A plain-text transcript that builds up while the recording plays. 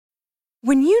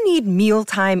When you need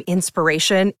mealtime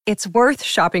inspiration, it's worth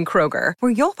shopping Kroger,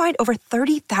 where you'll find over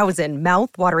 30,000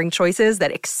 mouth-watering choices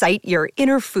that excite your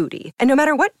inner foodie. And no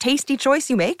matter what tasty choice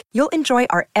you make, you'll enjoy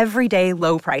our everyday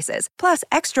low prices, plus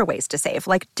extra ways to save,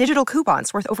 like digital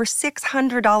coupons worth over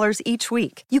 $600 each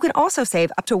week. You can also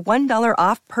save up to $1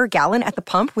 off per gallon at the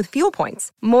pump with fuel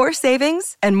points. More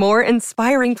savings and more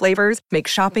inspiring flavors make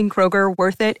shopping Kroger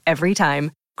worth it every time.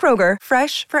 Kroger,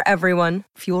 fresh for everyone.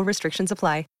 Fuel restrictions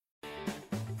apply.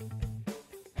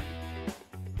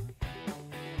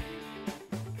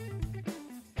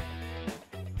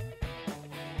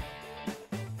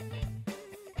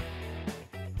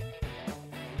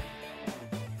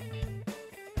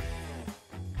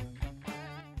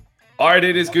 All right,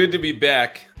 it is good to be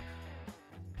back.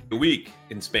 A week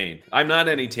in Spain. I'm not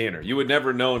any tanner. You would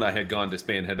never known I had gone to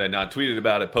Spain had I not tweeted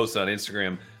about it, posted on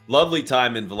Instagram. Lovely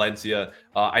time in Valencia.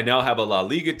 I now have a La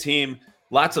Liga team.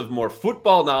 Lots of more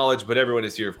football knowledge, but everyone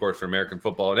is here, of course, for American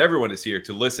football, and everyone is here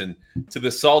to listen to the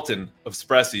Sultan of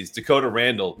Sprecies, Dakota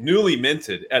Randall, newly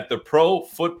minted at the Pro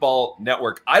Football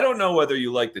Network. I don't know whether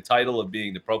you like the title of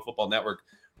being the Pro Football Network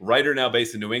writer now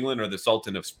based in New England or the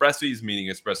Sultan of Sprecies,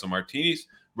 meaning espresso martinis.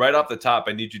 Right off the top,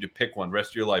 I need you to pick one.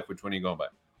 Rest of your life, which one are you going by?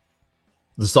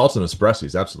 The Sultan of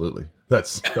Sprecies, absolutely.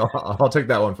 I'll take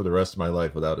that one for the rest of my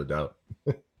life without a doubt.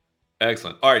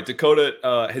 Excellent. All right,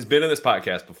 Dakota has been on this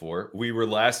podcast before. We were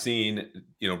last seen,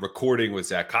 recording with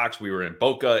Zach Cox. We were in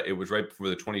Boca. It was right before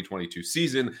the 2022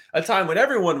 season, a time when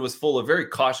everyone was full of very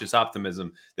cautious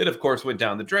optimism that, of course, went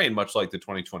down the drain, much like the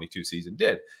 2022 season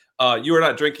did. You are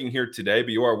not drinking here today,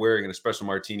 but you are wearing an espresso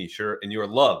martini shirt, and your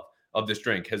love of this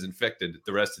drink has infected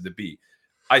the rest of the beat.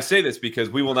 I say this because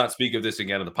we will not speak of this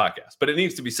again on the podcast, but it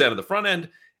needs to be said on the front end,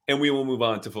 and we will move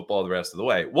on to football the rest of the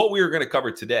way. What we are going to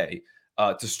cover today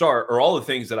to start are all the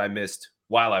things that I missed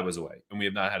while I was away, and we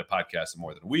have not had a podcast in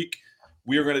more than a week.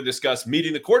 We are going to discuss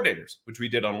meeting the coordinators, which we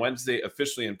did on Wednesday,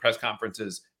 officially in press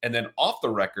conferences, and then off the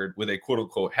record with a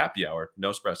quote-unquote happy hour,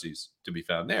 no Sprecies to be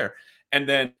found there, and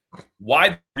then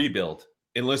why the rebuild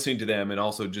and listening to them and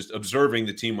also just observing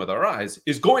the team with our eyes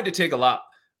is going to take a lot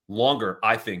longer,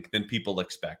 I think, than people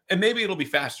expect. And maybe it'll be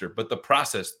faster, but the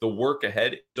process, the work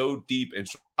ahead, is so deep and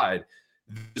wide.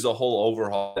 There's a whole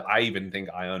overhaul that I even think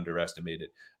I underestimated.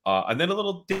 And then a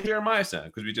little Jeremiah sound,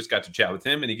 because we just got to chat with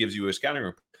him and he gives you a scouting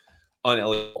report on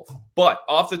Elliott Wolf. But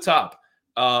off the top,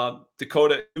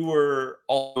 Dakota, you were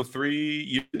all 3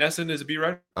 years at Nesson as a beat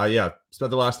writer? Yeah,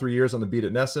 spent the last 3 years on the beat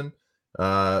at Nesson.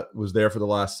 Was there for the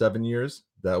last 7 years.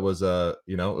 That was it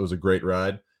was a great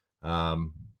ride.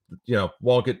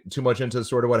 Won't get too much into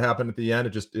sort of what happened at the end.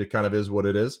 It kind of is what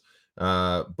it is.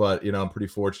 But I'm pretty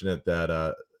fortunate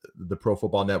that the Pro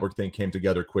Football Network thing came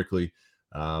together quickly.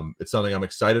 It's something I'm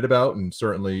excited about, and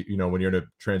certainly when you're in a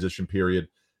transition period,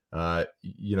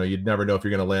 you'd never know if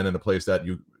you're going to land in a place that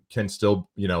you can still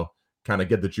kind of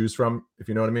get the juice from, if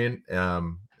you know what I mean.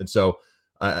 And so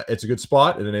it's a good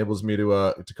spot. It enables me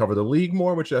to cover the league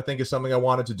more, which I think is something I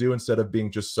wanted to do instead of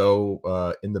being just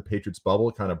so in the Patriots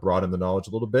bubble. Kind of broaden the knowledge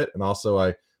a little bit, and also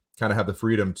I kind of have the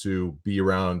freedom to be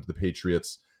around the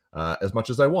Patriots as much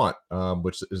as I want,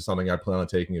 which is something I plan on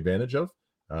taking advantage of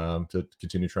to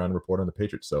continue trying to report on the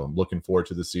Patriots. So I'm looking forward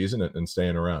to the season and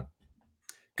staying around.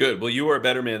 Good. Well, you are a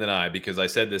better man than I, because I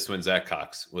said this when Zach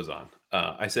Cox was on.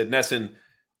 I said, Nesson,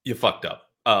 you fucked up.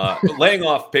 Laying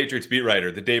off Patriots beat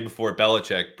writer the day before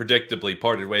Belichick predictably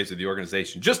parted ways with the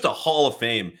organization. Just a Hall of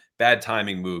Fame bad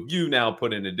timing move. You now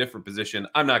put in a different position.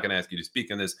 I'm not going to ask you to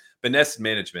speak on this, but Ness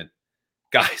management,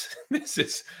 guys, this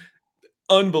is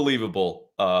unbelievable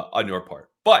on your part.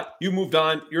 But you moved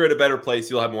on. You're at a better place.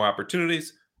 You'll have more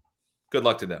opportunities. Good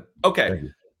luck to them. Okay.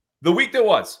 The week that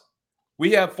was.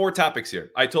 We have 4 topics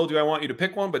here. I told you I want you to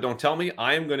pick one, but don't tell me.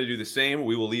 I am going to do the same.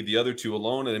 We will leave the other 2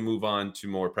 alone and then move on to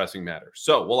more pressing matters.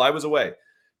 So while I was away,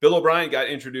 Bill O'Brien got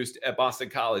introduced at Boston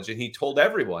College, and he told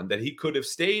everyone that he could have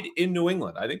stayed in New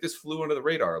England. I think this flew under the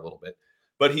radar a little bit,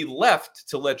 but he left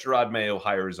to let Gerard Mayo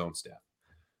hire his own staff.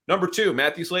 Number 2,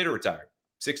 Matthew Slater retired.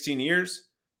 16 years,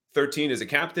 13 as a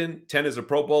captain, 10 as a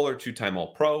Pro Bowler, 2-time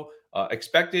All-Pro.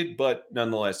 Expected, but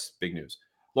nonetheless, big news.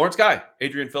 Lawrence Guy,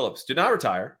 Adrian Phillips, did not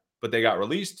retire, but they got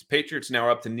released. Patriots now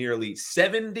are up to nearly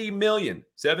 $70 million,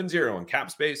 70 in cap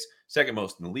space, second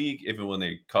most in the league. Even when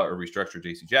they cut or restructure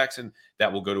J.C. Jackson,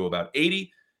 that will go to about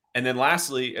 80. And then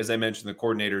lastly, as I mentioned, the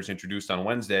coordinators introduced on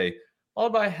Wednesday,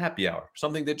 followed by a happy hour,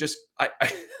 something that just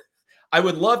I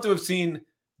would love to have seen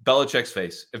Belichick's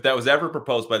face if that was ever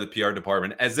proposed by the PR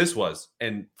department, as this was,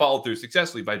 and followed through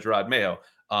successfully by Gerard Mayo,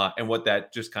 and what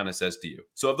that just kind of says to you.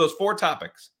 So of those 4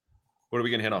 topics, what are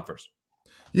we going to hit on first?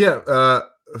 Yeah,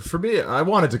 for me, I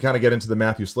wanted to kind of get into the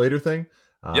Matthew Slater thing.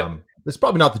 It's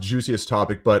probably not the juiciest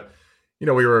topic, but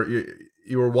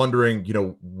you were wondering,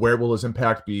 where will his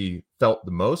impact be felt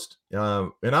the most?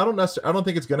 And I don't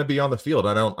think it's going to be on the field.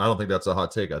 I don't think that's a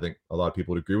hot take. I think a lot of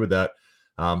people would agree with that.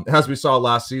 As we saw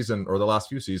last season or the last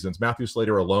few seasons, Matthew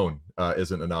Slater alone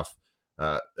isn't enough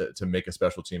to make a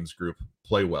special teams group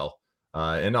play well.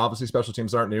 And obviously, special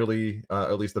teams aren't nearly,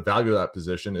 at least the value of that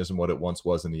position isn't what it once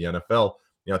was in the NFL.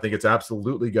 I think it's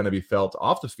absolutely going to be felt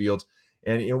off the field.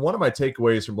 And one of my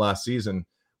takeaways from last season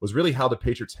was really how the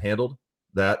Patriots handled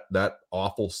that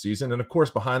awful season. And of course,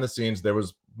 behind the scenes, there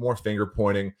was more finger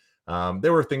pointing.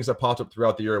 There were things that popped up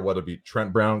throughout the year, whether it be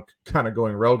Trent Brown kind of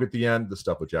going rogue at the end, the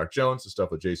stuff with Jack Jones, the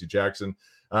stuff with JC Jackson.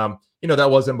 That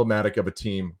was emblematic of a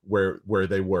team where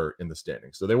they were in the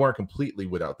standings. So they weren't completely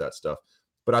without that stuff.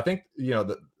 But I think,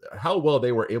 how well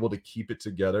they were able to keep it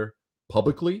together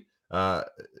publicly,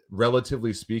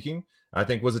 relatively speaking, I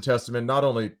think was a testament not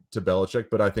only to Belichick,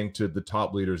 but I think to the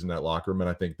top leaders in that locker room. And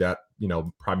I think that,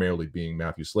 primarily being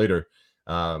Matthew Slater.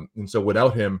 And so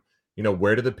without him,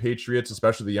 where do the Patriots,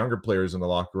 especially the younger players in the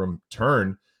locker room,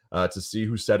 turn to see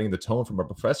who's setting the tone from a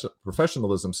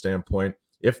professionalism standpoint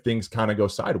if things kind of go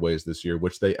sideways this year,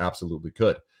 which they absolutely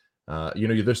could.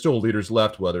 There's still leaders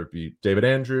left, whether it be David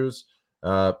Andrews,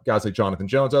 guys like Jonathan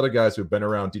Jones, other guys who've been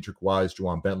around, Dietrich Wise,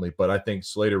 Juwan Bentley. But I think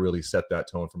Slater really set that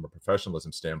tone from a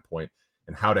professionalism standpoint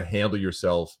and how to handle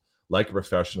yourself like a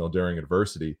professional during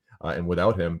adversity. And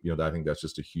without him, I think that's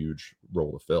just a huge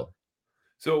role to fill.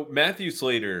 So Matthew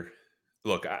Slater,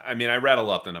 look, I mean, I rattle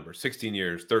off the numbers: 16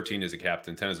 years, 13 as a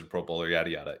captain, 10 as a Pro Bowler,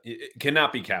 yada, yada. It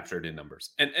cannot be captured in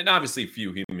numbers. And obviously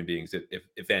few human beings,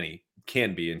 if any,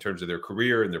 can be in terms of their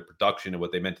career and their production and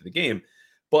what they meant to the game.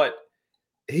 But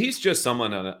he's just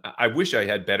someone I wish I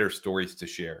had better stories to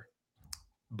share.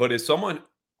 But as someone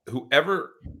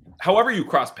however you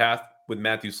cross path with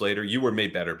Matthew Slater, you were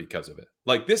made better because of it.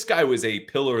 Like, this guy was a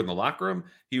pillar in the locker room.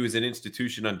 He was an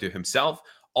institution unto himself.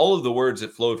 All of the words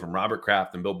that flowed from Robert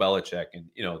Kraft and Bill Belichick and,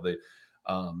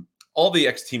 all the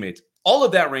ex-teammates, all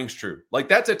of that rings true. Like,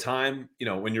 that's a time,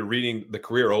 when you're reading the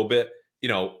career obit, you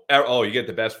get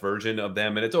the best version of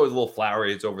them. And it's always a little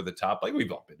flowery. It's over the top. Like,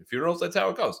 we've all been to funerals. That's how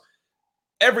it goes.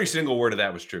 Every single word of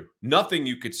that was true. Nothing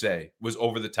you could say was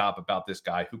over the top about this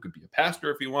guy, who could be a pastor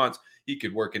if he wants. He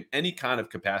could work in any kind of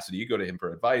capacity. You go to him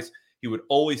for advice. He would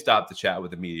always stop to chat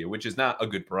with the media, which is not a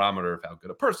good barometer of how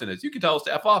good a person is. You can tell us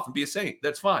to F off and be a saint.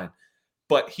 That's fine.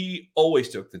 But he always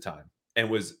took the time and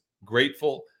was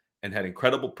grateful and had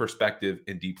incredible perspective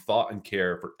and deep thought and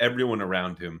care for everyone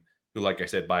around him, who, like I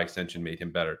said, by extension, made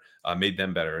them better.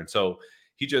 And so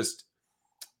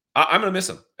I'm going to miss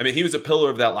him. I mean, he was a pillar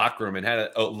of that locker room and had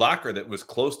a locker that was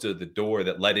close to the door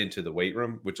that led into the weight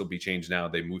room, which will be changed now.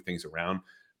 They move things around.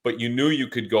 But you knew you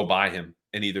could go by him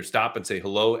and either stop and say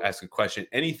hello, ask a question,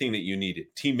 anything that you needed,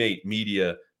 teammate,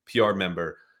 media, PR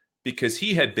member, because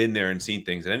he had been there and seen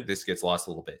things. And I think this gets lost a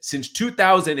little bit. Since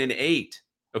 2008,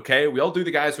 okay, we all do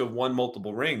the guys who have won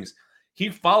multiple rings. He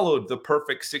followed the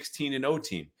perfect 16-0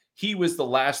 team. He was the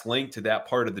last link to that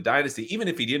part of the dynasty, even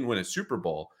if he didn't win a Super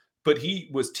Bowl. But he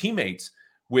was teammates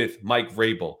with Mike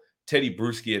Vrabel, Teddy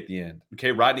Bruschi at the end,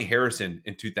 okay, Rodney Harrison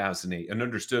in 2008, and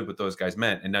understood what those guys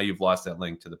meant. And now you've lost that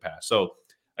link to the past. So,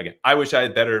 again, I wish I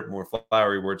had better, more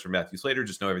flowery words from Matthew Slater.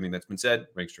 Just know everything that's been said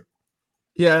rings true.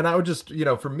 Yeah, and I would just,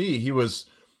 for me, he was,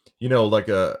 like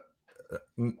a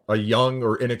young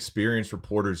or inexperienced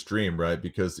reporter's dream, right?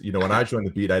 Because, when I joined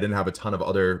the beat, I didn't have a ton of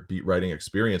other beat writing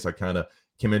experience. I kind of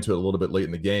came into it a little bit late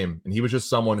in the game. And he was just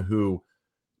someone who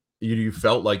you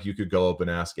felt like you could go up and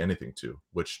ask anything to,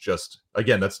 which just,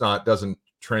 again, doesn't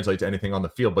translate to anything on the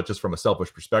field, but just from a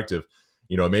selfish perspective,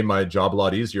 it made my job a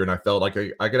lot easier. And I felt like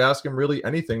I could ask him really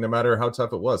anything, no matter how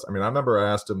tough it was. I mean, I remember I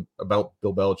asked him about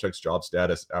Bill Belichick's job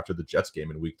status after the Jets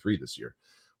game in week 3 this year,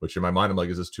 which in my mind, I'm like,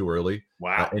 is this too early?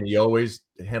 Wow. And he always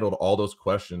handled all those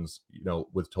questions,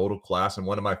 with total class. And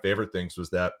one of my favorite things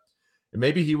was that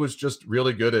maybe he was just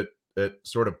really good at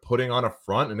sort of putting on a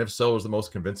front, and if so, it was the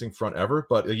most convincing front ever.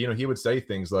 But he would say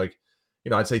things like,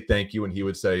 I'd say thank you, and he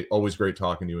would say, always great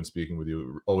talking to you and speaking with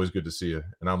you, always good to see you.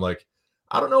 And I'm like,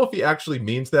 I don't know if he actually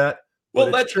means that.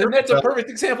 Well, that's a perfect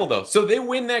example, though. So they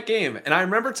win that game, and I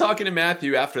remember talking to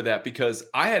Matthew after that, because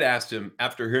I had asked him,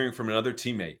 after hearing from another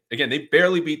teammate, again, they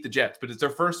barely beat the Jets, but it's their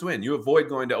first win. You avoid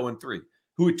going to 0-3,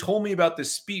 who had told me about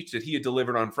this speech that he had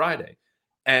delivered on Friday.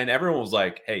 And everyone was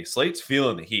like, hey, Slate's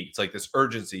feeling the heat. It's like this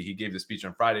urgency. He gave the speech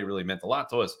on Friday, really meant a lot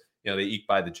to us. They eked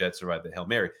by the Jets, survived the Hail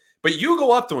Mary. But you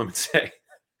go up to him and say,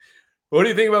 what do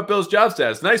you think about Bill's job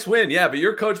status? Nice win. Yeah, but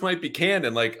your coach might be canned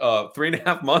in like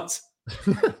 3.5 months.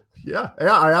 Yeah.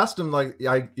 I asked him, like,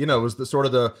 it was the sort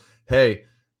of hey,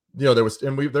 there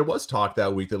was talk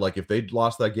that week that like if they'd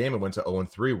lost that game and went to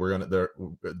 0-3,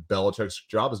 Belichick's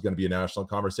job is going to be a national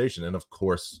conversation. And of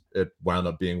course, it wound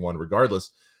up being one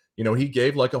regardless. He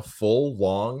gave like a full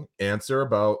long answer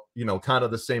about, kind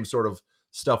of the same sort of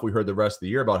stuff we heard the rest of the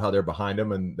year about how they're behind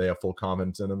him and they have full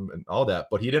confidence in him and all that,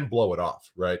 but he didn't blow it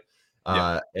off, right?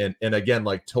 Yeah. And again,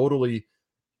 like totally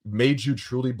made you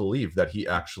truly believe that he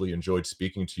actually enjoyed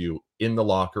speaking to you in the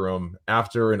locker room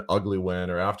after an ugly win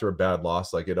or after a bad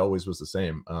loss. Like it always was the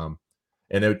same.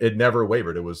 And it never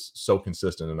wavered. It was so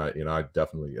consistent. And I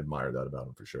definitely admire that about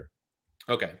him for sure.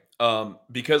 Okay.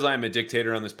 Because I'm a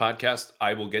dictator on this podcast,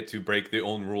 I will get to break the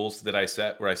own rules that I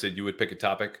set where I said you would pick a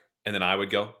topic and then I would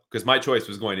go because my choice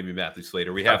was going to be Matthew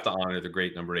Slater. We have to honor the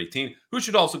great number 18, who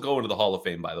should also go into the Hall of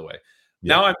Fame, by the way.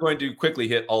 Yeah. Now I'm going to quickly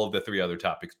hit all of the 3 other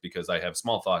topics because I have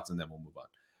small thoughts and then we'll move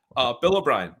on. Bill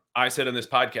O'Brien, I said in this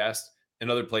podcast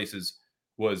and other places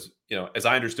was, as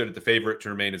I understood it, the favorite to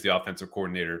remain as the offensive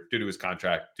coordinator due to his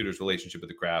contract, due to his relationship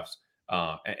with the Crafts.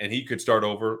 And he could start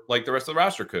over like the rest of the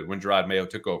roster could when Gerard Mayo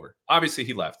took over. Obviously,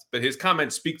 he left, but his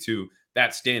comments speak to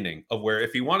that standing of where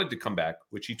if he wanted to come back,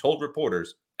 which he told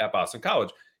reporters at Boston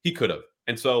College, he could have.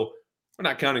 And so we're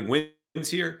not counting wins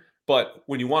here, but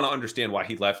when you want to understand why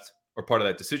he left or part of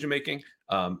that decision-making,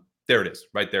 there it is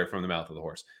right there from the mouth of the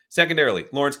horse. Secondarily,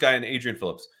 Lawrence Guy and Adrian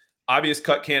Phillips, obvious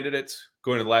cut candidates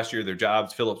going into the last year of their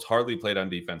jobs. Phillips hardly played on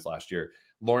defense last year.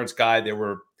 Lawrence Guy, there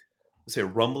were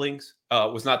rumblings,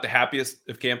 was not the happiest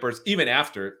of campers, even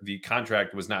after the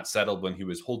contract was not settled when he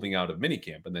was holding out of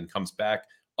minicamp and then comes back,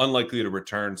 unlikely to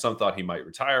return. Some thought he might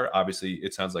retire. Obviously,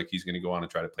 it sounds like he's going to go on and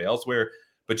try to play elsewhere.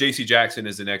 But J.C. Jackson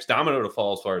is the next domino to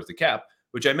fall as far as the cap,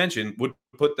 which I mentioned would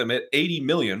put them at $80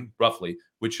 million, roughly,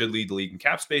 which should lead the league in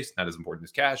cap space. Not as important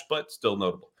as cash, but still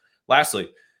notable.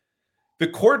 Lastly, the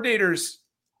coordinators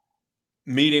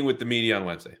meeting with the media on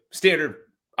Wednesday. Standard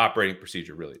operating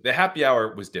procedure, really. The happy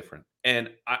hour was different.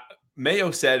 And Mayo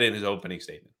said in his opening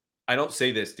statement, I don't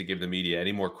say this to give the media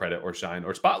any more credit or shine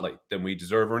or spotlight than we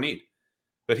deserve or need.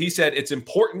 But he said it's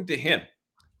important to him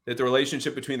that the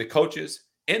relationship between the coaches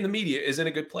and the media is in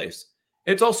a good place.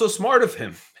 It's also smart of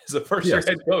him as a first-year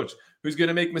head coach who's going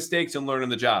to make mistakes and learn on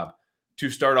the job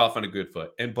to start off on a good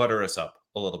foot and butter us up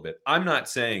a little bit. I'm not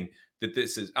saying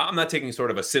that I'm not taking sort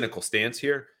of a cynical stance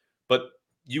here, but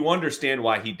you understand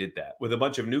why he did that. With a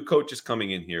bunch of new coaches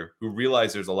coming in here who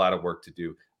realize there's a lot of work to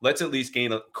do, let's at least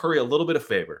curry a little bit of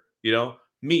favor,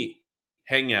 meet,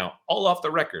 hang out, all off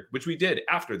the record, which we did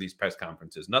after these press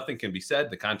conferences. Nothing can be said.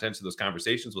 The contents of those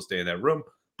conversations will stay in that room.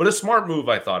 But a smart move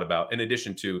I thought about, in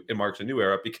addition to it marks a new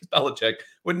era, because Belichick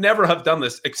would never have done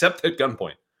this except at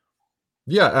gunpoint.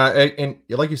 Yeah, and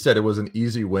like you said, it was an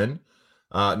easy win.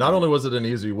 Not only was it an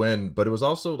easy win, but it was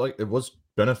also like it was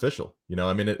beneficial.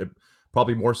 It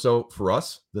probably more so for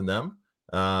us than them.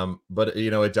 But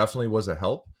it definitely was a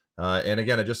help. And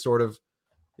again, it just sort of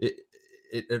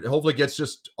it hopefully gets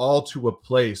just all to a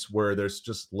place where there's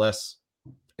just less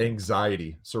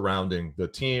anxiety surrounding the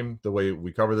team, the way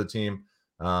we cover the team.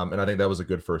 And I think that was a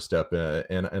good first step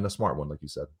and a smart one, like you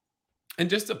said. And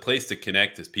just a place to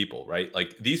connect as people, right?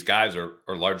 Like these guys are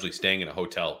largely staying in a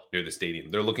hotel near the stadium.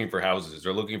 They're looking for houses.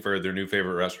 They're looking for their new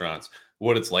favorite restaurants,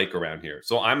 what it's like around here.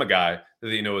 So I'm a guy that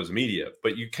they know as media,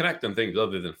 but you connect on things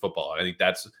other than football. I think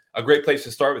that's a great place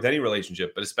to start with any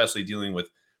relationship, but especially dealing with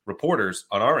reporters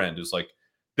on our end is like,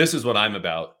 this is what I'm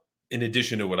about in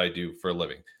addition to what I do for a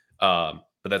living.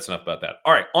 But that's enough about that.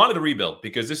 All right, on to the rebuild,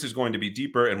 because this is going to be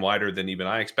deeper and wider than even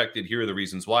I expected. Here are the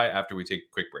reasons why after we take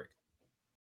a quick break.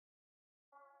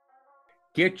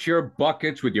 Get your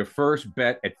buckets with your first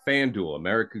bet at FanDuel,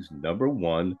 America's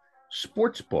 #1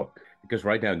 sports book. Because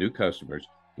right now, new customers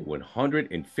get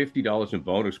 $150 in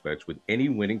bonus bets with any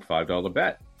winning $5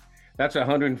 bet. That's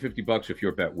 $150 if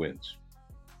your bet wins.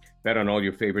 Bet on all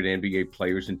your favorite NBA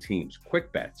players and teams,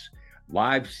 quick bets,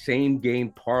 live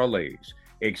same-game parlays,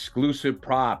 exclusive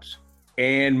props,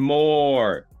 and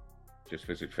more. Just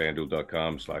visit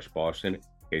FanDuel.com/Boston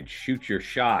and shoot your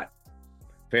shot.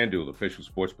 FanDuel, official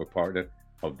sportsbook partner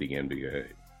of the NBA.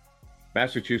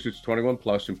 Massachusetts 21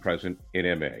 plus and present in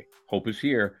MA. Hope is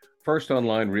here. First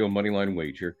online real moneyline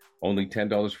wager. Only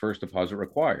 $10 first deposit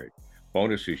required.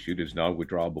 Bonus issued is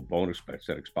non-withdrawable bonus bets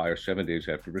that expire 7 days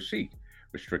after receipt.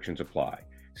 Restrictions apply.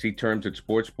 See terms at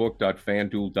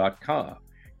sportsbook.fanduel.com.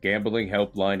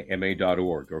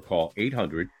 gamblinghelplinema.org or call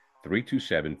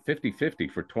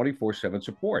 800-327-5050 for 24/7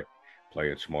 support. Play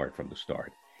it smart from the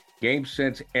start.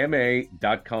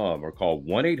 GameSenseMA.com or call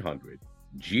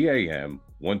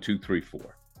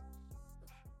 1-800-GAM-1234.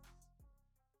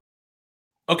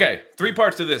 Okay, 3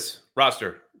 parts to this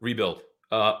roster rebuild.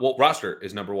 Roster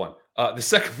is number 1. The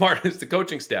second part is the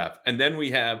coaching staff. And then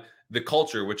we have the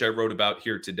culture, which I wrote about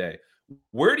here today.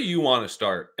 Where do you want to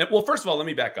start? And well, first of all, let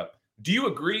me back up. Do you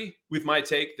agree with my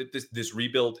take that this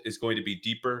rebuild is going to be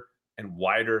deeper and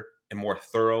wider and more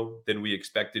thorough than we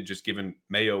expected, just given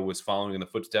Mayo was following in the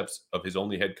footsteps of his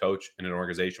only head coach in an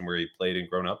organization where he played and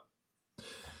grown up?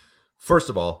 First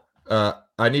of all,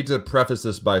 I need to preface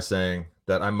this by saying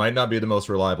that I might not be the most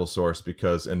reliable source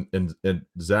because, and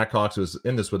Zach Cox was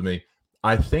in this with me,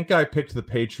 I think I picked the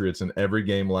Patriots in every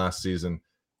game last season,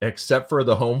 except for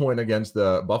the home win against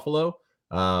the Buffalo.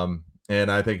 And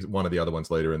I think one of the other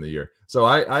ones later in the year. So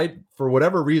I for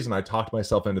whatever reason, I talked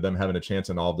myself into them having a chance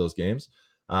in all of those games.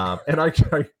 And I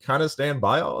kind of stand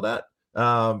by all of that.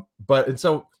 And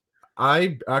so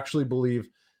I actually believe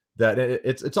that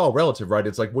it's all relative, right?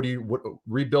 It's like, what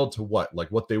rebuild to what? Like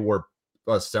what they were,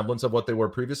 a semblance of what they were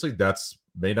previously? That's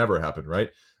may never happen, right?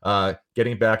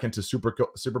 Getting back into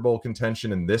Super Bowl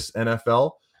contention in this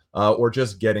NFL, or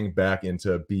just getting back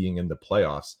into being in the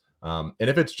playoffs. And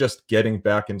if it's just getting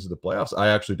back into the playoffs, I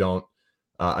actually don't.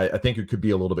 I think it could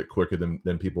be a little bit quicker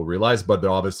than people realize, but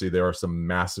obviously there are some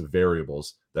massive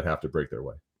variables that have to break their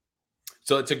way.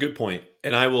 So it's a good point.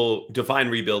 And I will define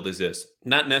rebuild as this: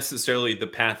 not necessarily the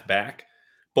path back,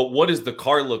 but what does the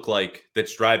car look like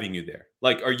that's driving you there?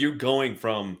 Like, are you going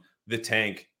from the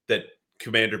tank that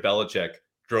Commander Belichick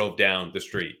drove down the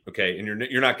street? Okay. And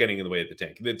you're not getting in the way of the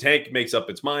tank. The tank makes up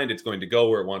its mind. It's going to go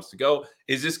where it wants to go.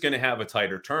 Is this going to have a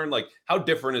tighter turn? Like, how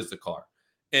different is the car?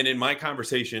 And in my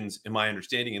conversations, in my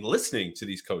understanding and listening to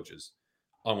these coaches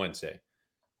on Wednesday,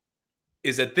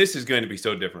 is that this is going to be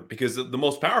so different because the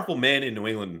most powerful man in New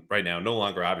England right now, no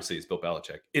longer obviously is Bill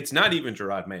Belichick. It's not even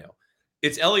Gerard Mayo.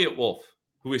 It's Elliott Wolf,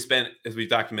 who has spent, as we've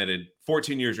documented,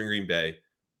 14 years in Green Bay,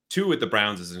 2 with the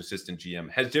Browns as an assistant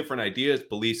GM, has different ideas,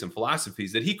 beliefs, and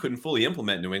philosophies that he couldn't fully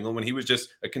implement in New England when he was just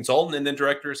a consultant and then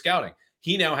director of scouting.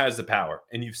 He now has the power,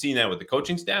 and you've seen that with the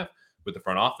coaching staff, with the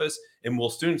front office, and we'll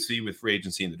soon see with free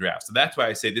agency in the draft. So that's why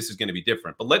I say this is going to be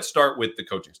different. But let's start with the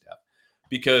coaching staff,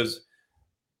 because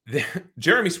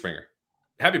Jeremy Springer,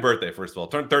 happy birthday, first of all,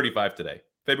 turned 35 today,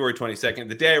 February 22nd,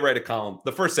 the day I write a column,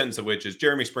 the first sentence of which is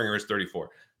Jeremy Springer is 34.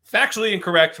 Factually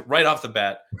incorrect right off the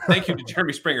bat. Thank you to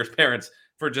Jeremy Springer's parents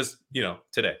for just,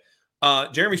 today.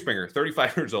 Jeremy Springer,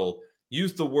 35 years old,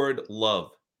 used the word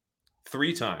love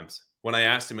 3 times when I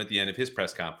asked him at the end of his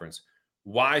press conference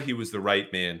why he was the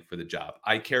right man for the job.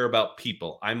 I care about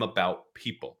people. I'm about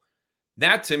people.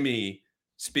 That to me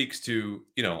speaks to,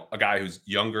 a guy who's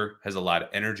younger, has a lot of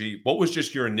energy. What was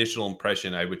just your initial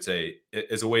impression, I would say,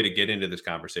 as a way to get into this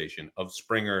conversation of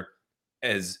Springer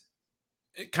as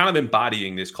kind of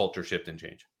embodying this culture shift and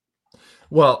change?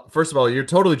 Well, first of all, you're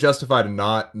totally justified in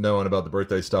not knowing about the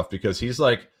birthday stuff because he's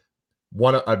like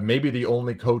one of maybe the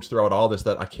only coach throughout all this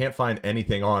that I can't find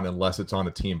anything on unless it's on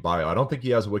a team bio. I don't think he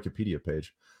has a Wikipedia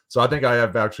page. So I think I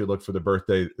have actually looked for the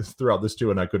birthday throughout this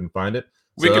too, and I couldn't find it.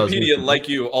 So Wikipedia, like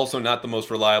you, also not the most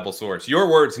reliable source. Your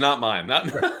words, not mine. Not.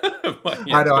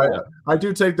 I know. I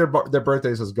do take their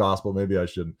birthdays as gospel. Maybe I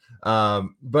shouldn't.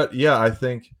 But yeah, I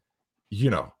think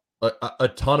a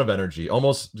ton of energy.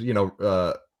 Almost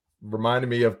reminded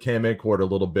me of Cam Akers a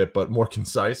little bit, but more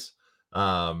concise.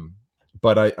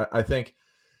 But I think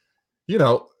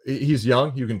he's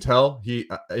young. You can tell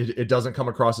it doesn't come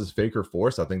across as fake or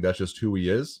forced. I think that's just who he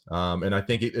is. And I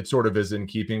think it sort of is in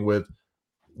keeping with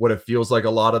what it feels like a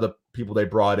lot of the people they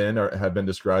brought in have been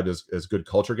described as good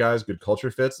culture guys, good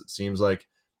culture fits. It seems like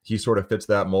he sort of fits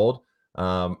that mold.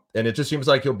 And it just seems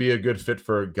like he'll be a good fit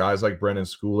for guys like Brendan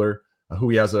Schooler, who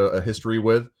he has a history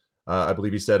with. I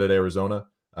believe he said at Arizona,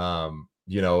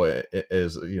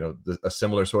 is a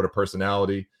similar sort of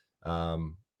personality.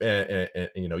 And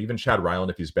even Chad Ryland,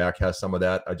 if he's back, has some of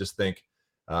that. I just think,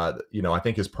 I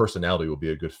think his personality will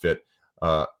be a good fit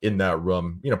in that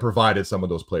room, provided some of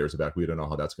those players are back. We don't know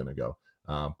how that's going to go.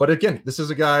 But again, this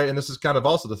is a guy, and this is kind of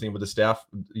also the theme with the staff,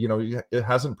 it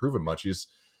hasn't proven much. He's,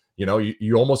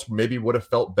 you almost maybe would have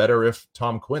felt better if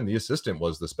Tom Quinn, the assistant,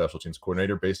 was the special teams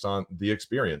coordinator based on the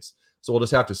experience. So we'll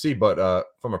just have to see. But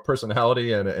from a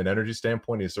personality and an energy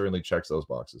standpoint, he certainly checks those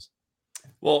boxes.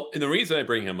 Well, and the reason I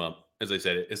bring him up, as I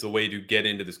said, is a way to get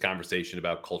into this conversation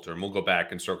about culture. And we'll go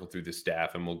back and circle through the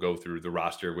staff, and we'll go through the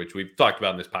roster, which we've talked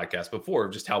about in this podcast before,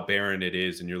 just how barren it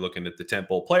is. And you're looking at the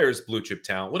tentpole players, blue chip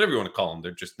talent, whatever you want to call them.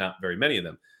 They're just not very many of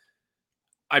them.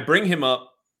 I bring him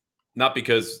up not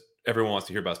because everyone wants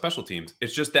to hear about special teams.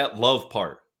 It's just that love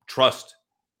part, trust,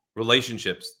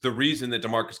 relationships. The reason that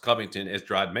DeMarcus Covington, as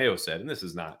Gerard Mayo said, and this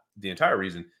is not the entire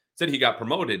reason, said he got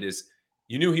promoted is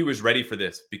you knew he was ready for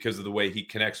this because of the way he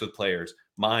connects with players,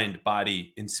 mind,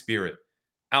 body, and spirit.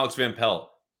 Alex Van Pelt,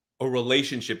 a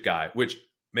relationship guy, which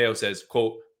Mayo says,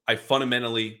 quote, I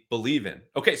fundamentally believe in.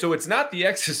 Okay, so it's not the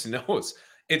X's and O's.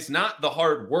 It's not the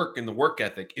hard work and the work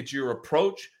ethic. It's your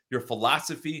approach, your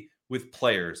philosophy with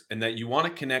players, and that you want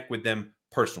to connect with them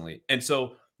personally. And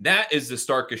so that is the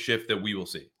starkest shift that we will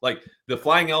see. Like the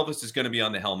flying Elvis is going to be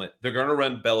on the helmet. They're going to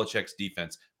run Belichick's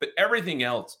defense, but everything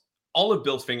else, all of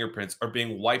Bill's fingerprints are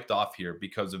being wiped off here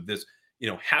because of this,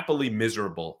 happily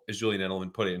miserable, as Julian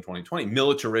Edelman put it in 2020,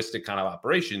 militaristic kind of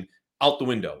operation out the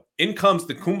window. In comes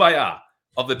the kumbaya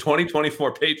of the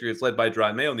 2024 Patriots led by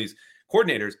Dry Mayo and these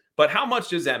coordinators. But how much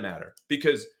does that matter?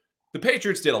 Because the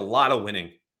Patriots did a lot of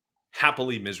winning,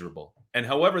 happily miserable. And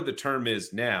however the term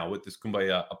is now with this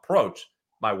kumbaya approach,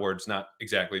 my words, not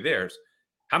exactly theirs,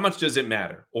 how much does it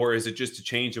matter? Or is it just a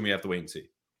change and we have to wait and see?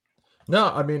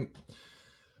 No, I mean,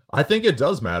 I think it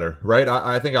does matter, right?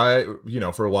 I think I,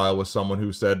 for a while was someone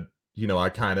who said, I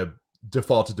kind of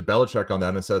defaulted to Belichick on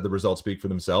that and said the results speak for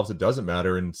themselves. It doesn't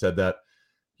matter. And said that,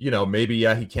 maybe,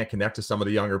 he can't connect to some of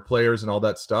the younger players and all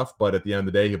that stuff. But at the end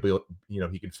of the day, he'll be,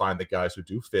 he can find the guys who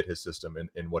do fit his system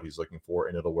and what he's looking for,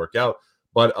 and it'll work out.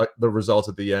 But the results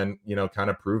at the end, kind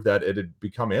of prove that it had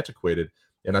become antiquated.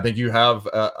 And I think you have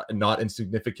a not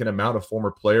insignificant amount of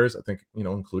former players, I think,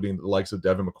 including the likes of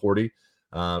Devin McCourty.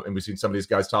 And we've seen some of these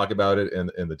guys talk about it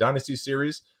in the Dynasty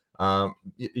series,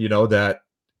 that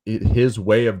his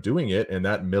way of doing it and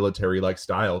that military-like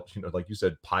style, like you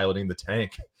said, piloting the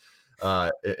tank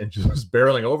and just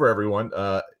barreling over everyone,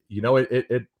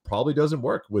 it probably doesn't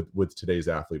work with today's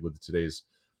athlete, with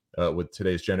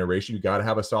today's generation. You got to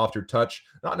have a softer touch,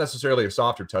 not necessarily a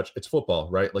softer touch. It's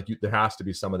football, right? Like there has to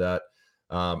be some of that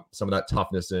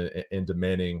toughness and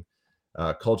demanding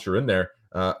culture in there.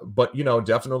 But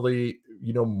definitely,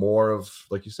 more of,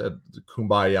 like you said, the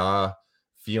kumbaya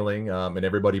feeling, and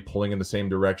everybody pulling in the same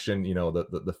direction,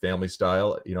 the family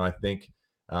style. I think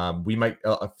we might,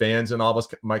 fans and all of us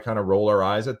might kind of roll our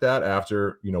eyes at that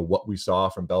after, what we saw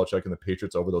from Belichick and the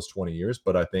Patriots over those 20 years.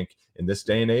 But I think in this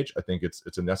day and age, I think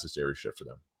it's a necessary shift for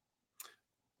them.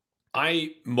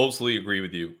 I mostly agree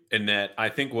with you in that I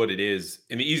think what it is,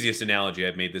 and the easiest analogy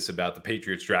I've made this about the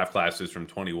Patriots draft classes from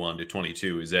 21 to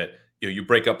 22 is that, you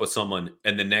break up with someone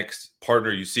and the next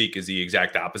partner you seek is the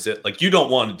exact opposite. Like you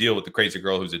don't want to deal with the crazy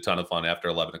girl who's a ton of fun after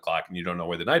 11 o'clock and you don't know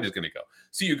where the night is going to go.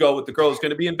 So you go with the girl who's going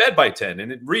to be in bed by 10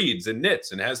 and it reads and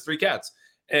knits and has 3 cats.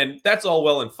 And that's all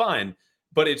well and fine,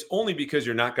 but it's only because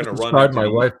you're not going to run into my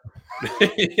wife.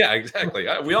 Yeah, exactly.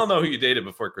 We all know who you dated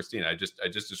before Christina. I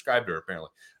just described her apparently.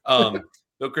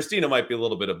 Though Christina might be a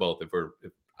little bit of both. If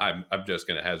I'm just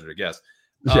going to hazard a guess.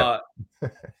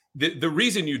 The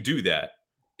reason you do that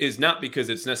is not because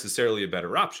it's necessarily a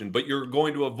better option, but you're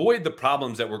going to avoid the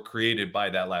problems that were created by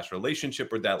that last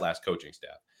relationship or that last coaching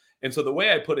staff. And so the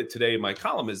way I put it today in my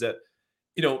column is that,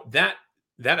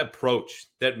 that approach,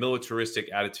 that militaristic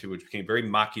attitude, which became very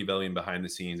Machiavellian behind the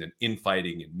scenes and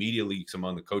infighting and media leaks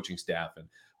among the coaching staff and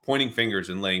pointing fingers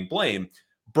and laying blame,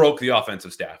 broke the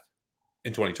offensive staff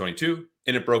in 2022,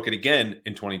 and it broke it again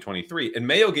in 2023. And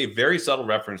Mayo gave very subtle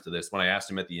reference to this when I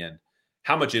asked him at the end,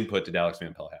 how much input did Alex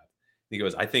Van Pelt have? He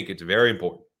goes, I think it's very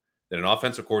important that an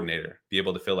offensive coordinator be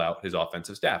able to fill out his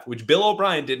offensive staff, which Bill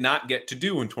O'Brien did not get to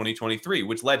do in 2023,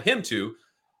 which led him to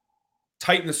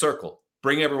tighten the circle,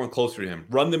 bring everyone closer to him,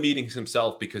 run the meetings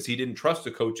himself because he didn't trust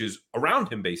the coaches around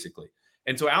him, basically.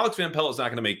 And so Alex Van Pelt is not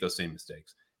going to make those same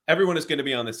mistakes. Everyone is going to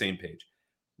be on the same page.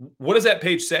 What does that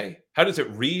page say? How does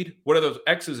it read? What do those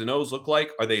X's and O's look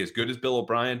like? Are they as good as Bill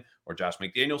O'Brien or Josh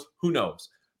McDaniels? Who knows?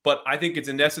 But I think it's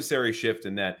a necessary shift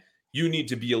in that you need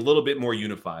to be a little bit more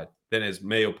unified than, as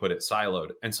Mayo put it,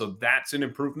 siloed. And so that's an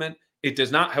improvement. It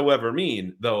does not, however,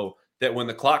 mean, though, that when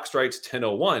the clock strikes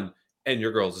 10:01 and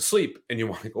your girl's asleep and you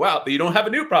want to go out, that you don't have a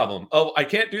new problem. Oh, I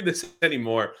can't do this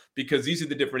anymore because these are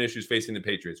the different issues facing the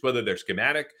Patriots, whether they're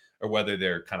schematic or whether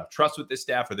they're kind of trust with this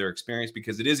staff or their experience,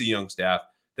 because it is a young staff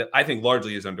that I think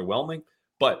largely is underwhelming.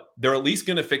 But they're at least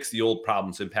going to fix the old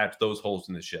problems and patch those holes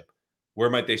in the ship. Where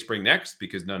might they spring next?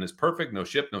 Because none is perfect, no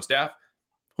ship, no staff.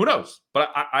 Who knows?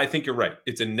 But I think you're right.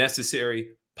 It's a necessary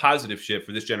positive shift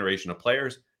for this generation of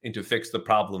players and to fix the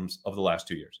problems of the last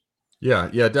 2 years. Yeah,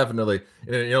 definitely.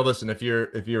 And, listen, if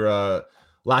you're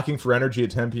lacking for energy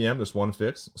at 10 p.m., there's one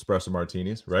fix: espresso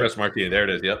martinis, right? Espresso martini, there it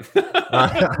is. Yep. I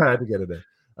had to get it in.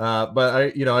 But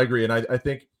I agree. And I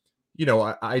think,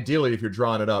 ideally, if you're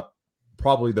drawing it up,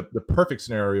 probably the perfect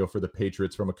scenario for the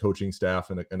Patriots from a coaching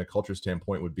staff and a culture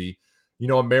standpoint would be,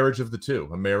 a marriage of the two,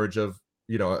 a marriage of,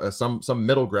 some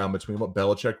middle ground between what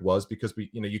Belichick was, because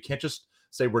you can't just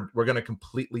say we're going to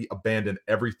completely abandon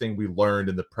everything we learned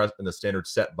in the standard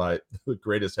set by the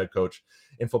greatest head coach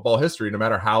in football history, no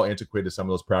matter how antiquated some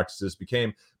of those practices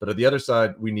became. But at the other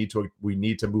side, we need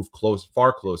to move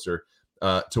far closer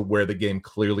to where the game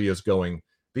clearly is going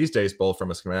these days, both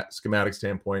from a schematic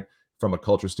standpoint, from a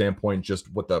culture standpoint,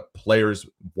 just what the players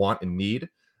want and need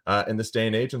in this day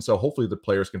and age. And so hopefully the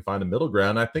players can find a middle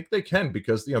ground. I think they can,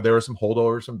 because, there were some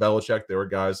holdovers from Belichick. There were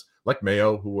guys like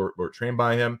Mayo who were trained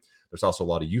by him. There's also a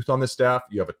lot of youth on the staff.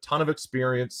 You have a ton of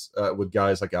experience with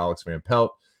guys like Alex Van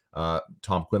Pelt,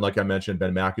 Tom Quinn, like I mentioned,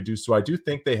 Ben McAdoo. So I do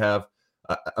think they have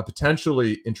a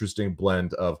potentially interesting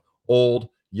blend of old,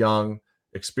 young,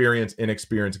 experienced,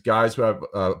 inexperienced guys who have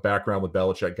a background with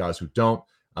Belichick, guys who don't.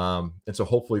 And so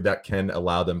hopefully that can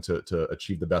allow them to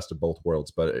achieve the best of both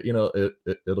worlds. But,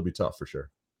 it'll be tough for sure.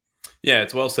 Yeah,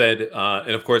 it's well said.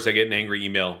 And of course, I get an angry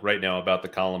email right now about the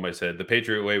column. I said the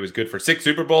Patriot way was good for 6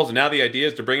 Super Bowls, and now the idea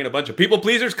is to bring in a bunch of people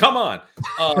pleasers. Come on.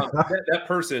 That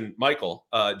person, Michael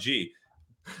G,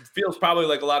 feels probably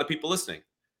like a lot of people listening.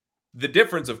 The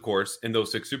difference, of course, in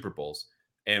those 6 Super Bowls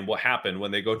and what happened when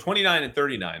they go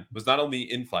 29-39 was not only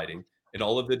infighting and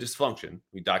all of the dysfunction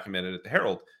we documented at the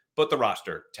Herald, but the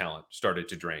roster talent started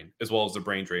to drain, as well as the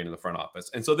brain drain in the front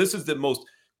office. And so this is the most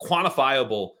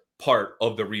quantifiable part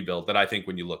of the rebuild that I think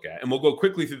when you look at, and we'll go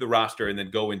quickly through the roster and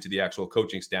then go into the actual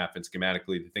coaching staff and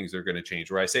schematically the things that are going to change,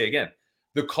 where I say again,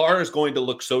 the car is going to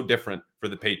look so different for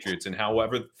the Patriots, and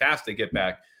however fast they get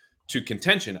back to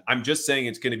contention, I'm just saying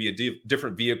it's going to be a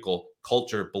different vehicle,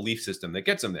 culture, belief system that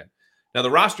gets them there. Now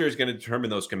the roster is going to determine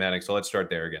those schematics. So let's start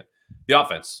there again. The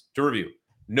offense, to review,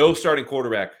 no starting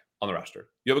quarterback on the roster.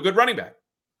 You have a good running back.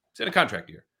 It's in a contract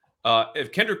year.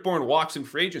 If Kendrick Bourne walks in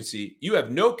free agency, you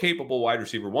have no capable wide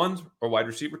receiver 1s or wide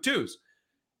receiver 2s.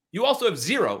 You also have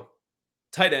 0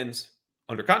 tight ends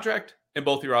under contract, and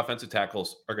both your offensive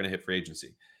tackles are going to hit free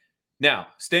agency. Now,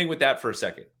 staying with that for a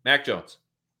second, Mac Jones.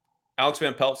 Alex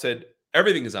Van Pelt said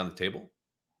everything is on the table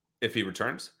if he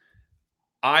returns.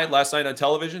 I, last night on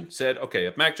television, said, okay,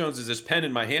 if Mac Jones is this pen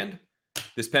in my hand,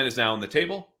 this pen is now on the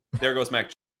table. There goes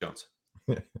Mac Jones.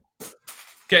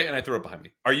 Okay, and I threw it behind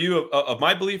me. Are you of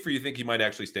my belief, or you think he might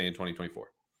actually stay in 2024?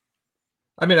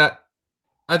 I mean,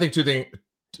 I think two things,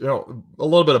 a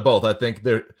little bit of both. I think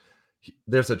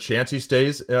there's a chance he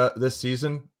stays this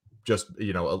season, just,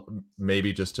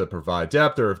 maybe just to provide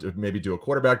depth, or maybe do a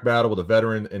quarterback battle with a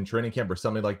veteran in training camp or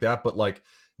something like that. But like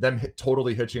them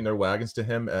totally hitching their wagons to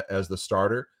him as the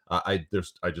starter, I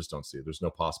just don't see it. There's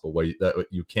no possible way that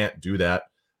you can't do that.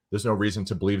 There's no reason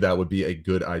to believe that would be a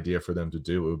good idea for them to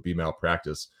do. It would be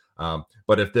malpractice.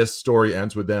 But if this story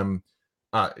ends with them,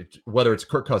 whether it's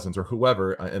Kirk Cousins or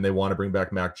whoever, and they want to bring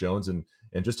back Mac Jones and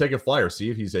just take a flyer, see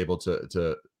if he's able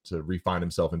to refine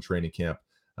himself in training camp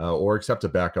or accept a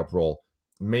backup role,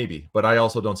 maybe. But I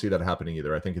also don't see that happening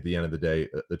either. I think at the end of the day,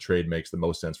 the trade makes the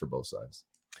most sense for both sides.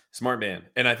 Smart man.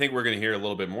 And I think we're going to hear a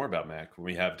little bit more about Mac when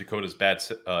we have Dakota's bad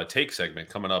take segment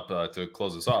coming up to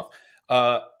close us off.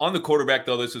 On the quarterback,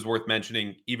 though, this is worth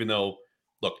mentioning, even though,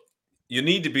 look, you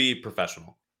need to be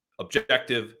professional,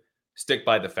 objective, stick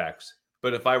by the facts.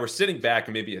 But if I were sitting back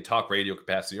in maybe a talk radio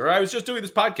capacity, or I was just doing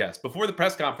this podcast before the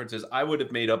press conferences, I would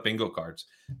have made up bingo cards,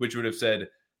 which would have said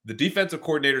the defensive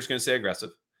coordinator is going to say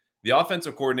aggressive. The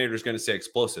offensive coordinator is going to say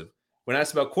explosive. When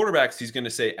asked about quarterbacks, he's going to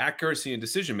say accuracy and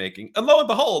decision-making. And lo and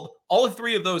behold, all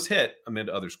 3 of those hit amid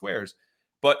other squares.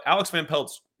 But Alex Van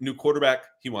Pelt's new quarterback,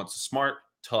 he wants smart,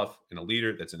 tough, and a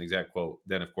leader. That's an exact quote.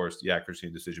 Then, of course, the accuracy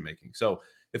and decision-making. So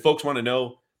if folks want to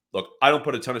know, look, I don't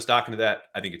put a ton of stock into that.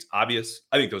 I think it's obvious.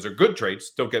 I think those are good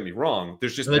traits. Don't get me wrong.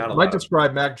 There's just not a lot. Might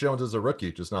describe Mac Jones as a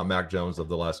rookie, just not Mac Jones of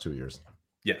the last 2 years.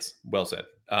 Yes, well said.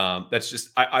 That's just,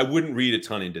 I wouldn't read a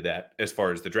ton into that as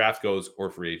far as the draft goes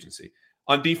or free agency.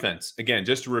 On defense, again,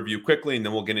 just to review quickly, and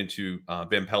then we'll get into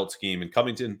Van Pelt's scheme in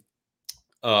Covington.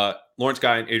 Lawrence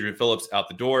Guy and Adrian Phillips out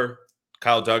the door.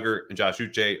 Kyle Duggar and Josh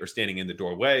Uche are standing in the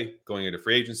doorway going into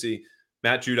free agency.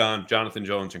 Matt Judon, Jonathan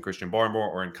Jones, and Christian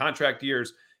Barmore are in contract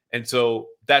years. And so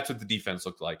that's what the defense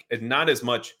looked like. It's not as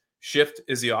much shift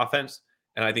as the offense.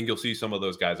 And I think you'll see some of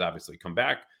those guys obviously come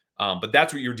back. But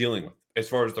that's what you're dealing with as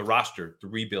far as the roster, the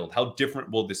rebuild. How different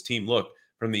will this team look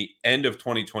from the end of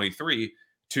 2023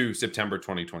 to September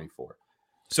 2024?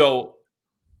 So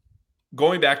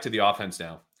going back to the offense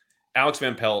now, Alex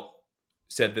Van Pelt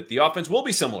said that the offense will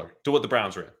be similar to what the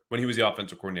Browns were in when he was the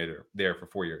offensive coordinator there for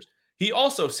 4 years. He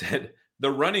also said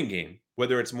the running game,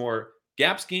 whether it's more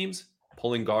gap schemes,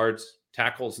 pulling guards,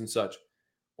 tackles, and such,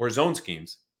 or zone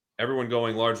schemes, everyone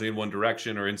going largely in one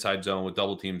direction or inside zone with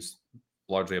double teams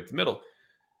largely up the middle,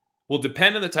 will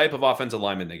depend on the type of offensive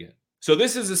lineman they get. So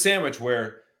this is a sandwich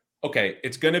where, okay,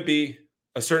 it's going to be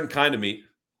a certain kind of meat.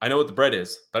 I know what the bread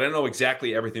is, but I don't know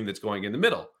exactly everything that's going in the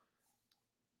middle.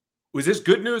 Was this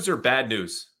good news or bad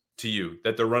news to you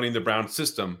that they're running the Browns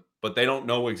system, but they don't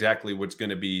know exactly what's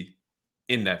going to be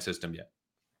in that system yet?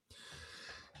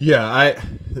 Yeah, I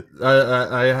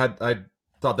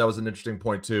thought that was an interesting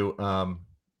point too.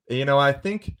 I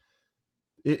think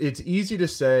it's easy to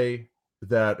say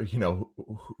that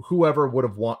whoever would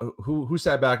have who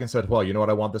sat back and said, well, you know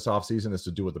what I want this offseason is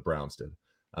to do what the Browns did.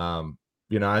 I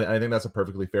think that's a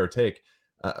perfectly fair take.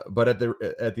 But at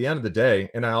the end of the day,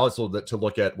 and I also to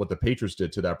look at what the Patriots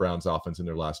did to that Browns offense in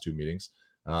their last two meetings,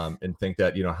 and think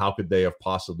that how could they have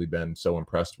possibly been so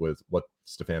impressed with what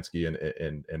Stefanski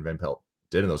and Van Pelt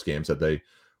did in those games that they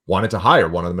wanted to hire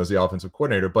one of them as the offensive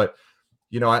coordinator. But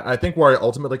I think where I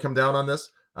ultimately come down on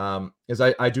this is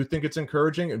I do think it's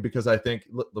encouraging, and because I think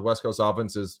the West Coast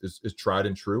offense is tried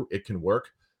and true, it can work.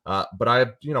 But I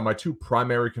have my two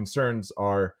primary concerns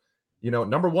are,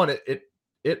 number one,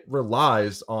 it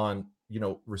relies on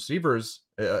receivers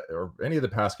or any of the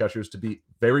pass catchers to be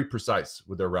very precise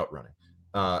with their route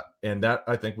running, and that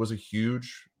I think was a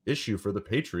huge issue for the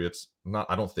Patriots.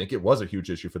 I don't think it was a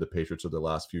huge issue for the Patriots over the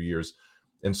last few years.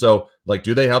 And so,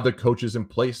 do they have the coaches in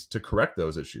place to correct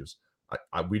those issues?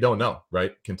 We don't know,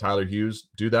 right? Can Tyler Hughes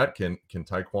do that? Can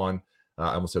Tyquan,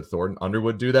 I almost said Thornton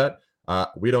Underwood do that?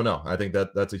 We don't know. I think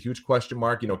that's a huge question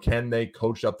mark. Can they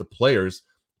coach up the players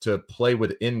to play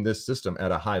within this system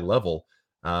at a high level?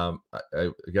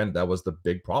 Again, that was the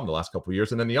big problem the last couple of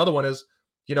years. And then the other one is,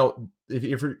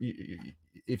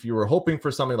 if you were hoping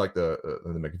for something like the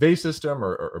McVay system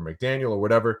or McDaniel or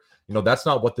whatever, that's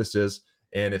not what this is.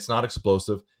 And it's not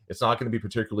explosive. It's not going to be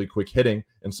particularly quick hitting.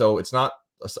 And so it's not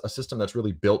a system that's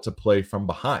really built to play from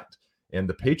behind. And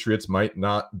the Patriots might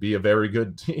not be a very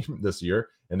good team this year,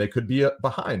 and they could be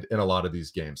behind in a lot of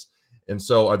these games. And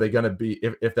so are they going to be,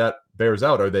 if that bears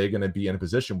out, are they going to be in a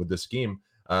position with this scheme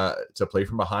to play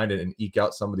from behind and eke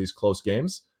out some of these close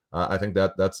games? I think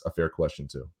that's a fair question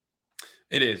too.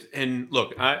 It is. And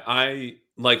look, I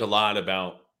like a lot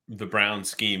about the Brown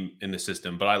scheme in the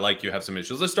system, but I like you have some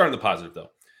issues. Let's start on the positive,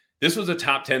 though. This was a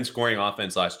top 10 scoring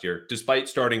offense last year, despite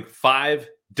starting 5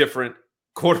 different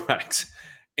quarterbacks,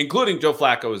 including Joe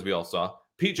Flacco, as we all saw,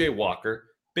 PJ Walker,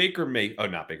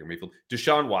 not Baker Mayfield,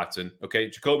 Deshaun Watson, okay,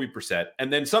 Jacoby Brissett,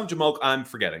 and then some Jamoke I'm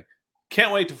forgetting.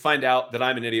 Can't wait to find out that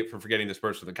I'm an idiot for forgetting this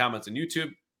person in the comments on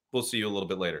YouTube. We'll see you a little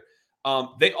bit later.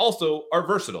 They also are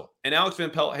versatile. And Alex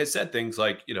Van Pelt has said things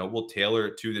like, we'll tailor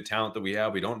it to the talent that we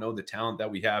have. We don't know the talent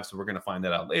that we have, so we're going to find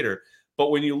that out later.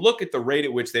 But when you look at the rate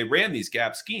at which they ran these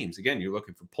gap schemes, again, you're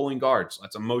looking for pulling guards.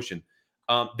 That's a motion.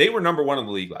 They were number 1 in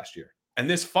the league last year. And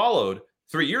this followed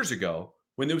 3 years ago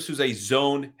when this was a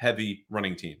zone-heavy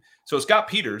running team. So Scott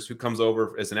Peters, who comes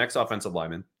over as an ex-offensive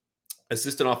lineman,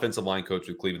 assistant offensive line coach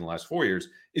with Cleveland the last 4 years,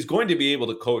 is going to be able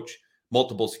to coach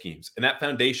multiple schemes. And that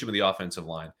foundation of the offensive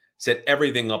line set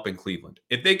everything up in Cleveland.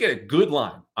 If they get a good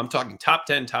line, I'm talking top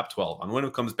 10, top 12 on when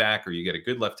it comes back, or you get a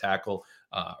good left tackle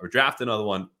or draft another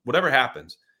one, whatever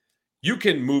happens, you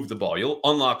can move the ball. You'll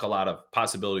unlock a lot of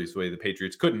possibilities the way the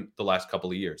Patriots couldn't the last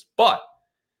couple of years. But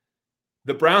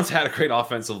the Browns had a great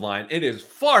offensive line. It is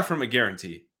far from a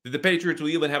guarantee that the Patriots will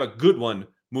even have a good one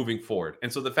moving forward.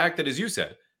 And so the fact that, as you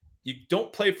said, you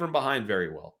don't play from behind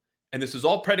very well, and this is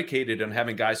all predicated on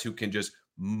having guys who can just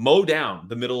mow down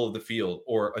the middle of the field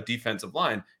or a defensive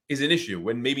line is an issue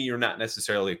when maybe you're not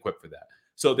necessarily equipped for that.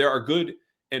 So there are good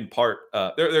and there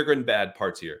are good and bad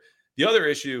parts here. The other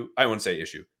issue, I wouldn't say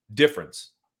issue,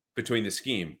 difference between the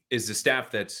scheme is the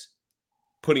staff that's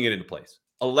putting it into place.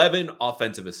 11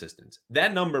 offensive assistants.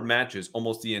 That number matches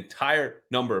almost the entire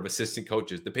number of assistant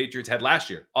coaches the Patriots had last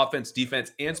year, offense,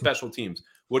 defense, and special teams.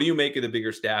 What do you make of the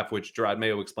bigger staff, which Gerard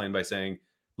Mayo explained by saying,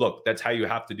 look, that's how you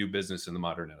have to do business in the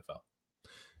modern NFL?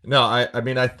 No, I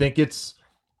mean, I think it's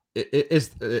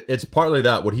partly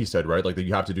that what he said, right? Like that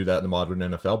you have to do that in the modern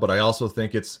NFL. But I also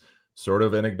think it's sort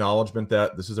of an acknowledgement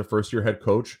that this is a first-year head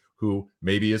coach who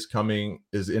maybe is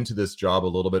into this job a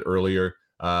little bit earlier,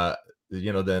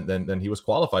 than he was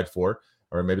qualified for,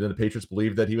 or maybe than the Patriots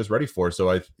believed that he was ready for.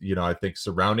 So I think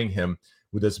surrounding him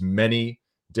with as many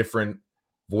different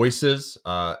voices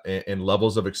and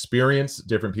levels of experience,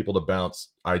 different people to bounce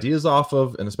ideas off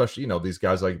of, and especially these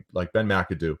guys like Ben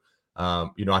McAdoo.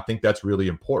 I think that's really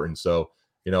important. So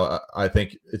I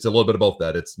think it's a little bit of both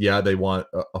that. It's they want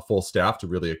a full staff to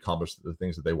really accomplish the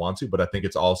things that they want to, but I think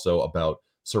it's also about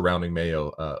surrounding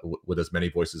Mayo with as many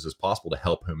voices as possible to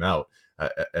help him out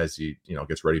as he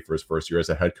gets ready for his first year as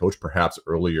a head coach, perhaps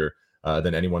earlier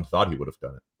than anyone thought he would have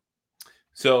done it.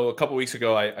 So a couple weeks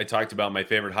ago, I talked about my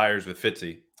favorite hires with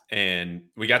Fitzy, and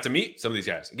we got to meet some of these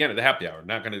guys again at the happy hour.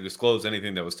 Not going to disclose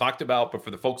anything that was talked about, but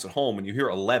for the folks at home, when you hear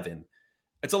 11,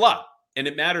 it's a lot, and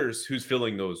it matters who's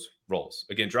filling those roles.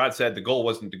 Again, Gerard said the goal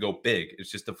wasn't to go big;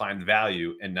 it's just to find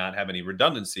value and not have any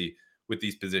redundancy with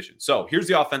these positions. So here's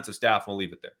the offensive staff. We'll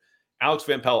leave it there. Alex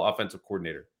Van Pelt, offensive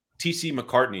coordinator. T.C.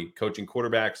 McCartney coaching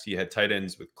quarterbacks. He had tight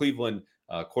ends with Cleveland,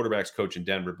 quarterbacks coach in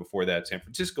Denver. Before that, San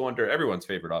Francisco under everyone's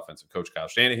favorite offensive coach, Kyle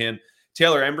Shanahan.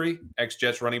 Taylor Embry,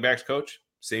 ex-Jets running backs coach,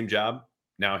 same job,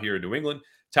 now here in New England.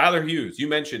 Tyler Hughes, you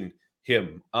mentioned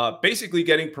him, basically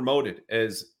getting promoted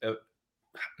as a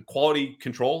quality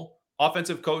control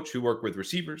offensive coach who worked with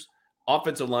receivers,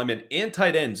 offensive linemen, and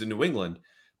tight ends in New England,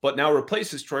 but now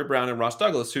replaces Troy Brown and Ross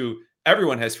Douglas, who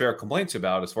everyone has fair complaints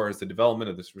about as far as the development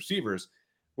of his receivers.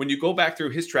 When you go back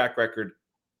through his track record,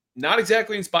 not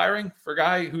exactly inspiring for a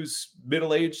guy who's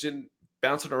middle-aged and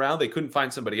bouncing around. They couldn't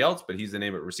find somebody else, but he's the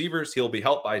name at receivers. He'll be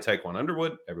helped by Taekwon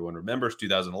Underwood. Everyone remembers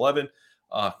 2011.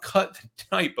 Cut the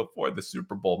night before the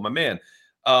Super Bowl, my man.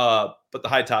 But the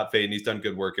high top fade, and he's done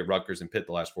good work at Rutgers and Pitt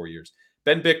the last 4 years.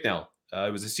 Ben Bicknell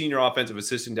was a senior offensive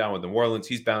assistant down with New Orleans.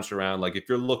 He's bounced around. Like if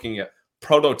you're looking at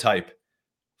prototype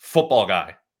football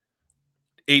guy,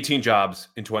 18 jobs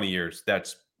in 20 years,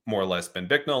 that's more or less Ben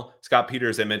Bicknell. Scott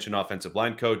Peters, I mentioned, offensive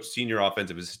line coach, senior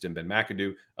offensive assistant Ben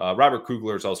McAdoo. Robert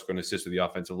Kugler is also going to assist with the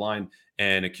offensive line,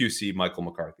 and a QC, Michael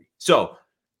McCarthy. So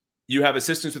you have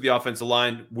assistants with the offensive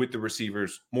line, with the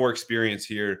receivers, more experience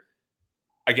here.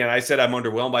 Again, I said I'm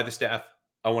underwhelmed by the staff.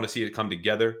 I want to see it come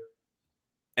together.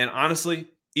 And honestly,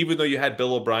 even though you had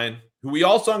Bill O'Brien, who we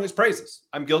all sung his praises,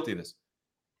 I'm guilty of this.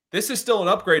 This is still an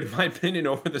upgrade, in my opinion,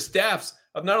 over the staffs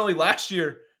of not only last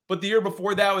year, but the year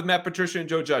before that with Matt Patricia and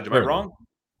Joe Judge. Am I wrong?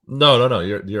 No.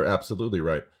 You're absolutely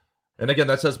right. And again,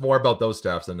 that says more about those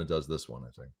staffs than it does this one,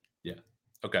 I think. Yeah.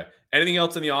 Okay. Anything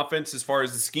else in the offense as far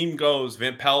as the scheme goes?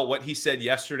 Van Pelt, what he said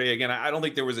yesterday. Again, I don't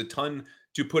think there was a ton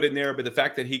to put in there, but the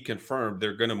fact that he confirmed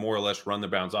they're going to more or less run the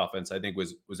Browns offense, I think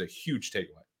was a huge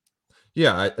takeaway.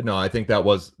 Yeah, I think that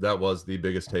was the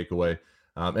biggest takeaway.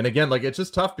 And again, like it's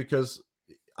just tough because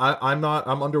I'm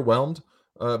underwhelmed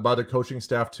by the coaching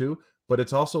staff too, but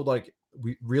it's also like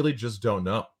we really just don't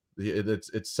know.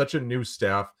 It's such a new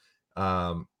staff,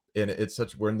 and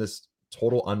we're in this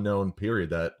total unknown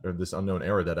period or this unknown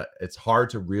era that it's hard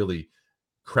to really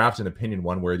craft an opinion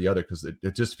one way or the other because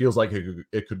it just feels like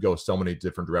it could go so many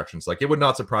different directions. Like it would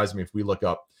not surprise me if we look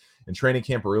up in training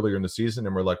camp earlier in the season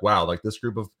and we're like, wow, like this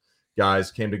group of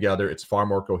guys came together. It's far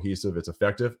more cohesive. It's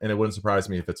effective. And it wouldn't surprise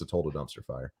me if it's a total dumpster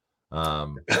fire.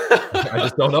 I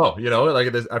just don't know, like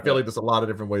I feel like there's a lot of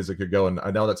different ways it could go. And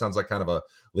I know that sounds like kind of a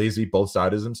lazy both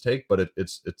sidisms take, but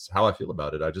it's how I feel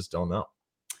about it. I just don't know.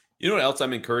 You know what else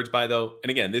I'm encouraged by though?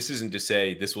 And again, this isn't to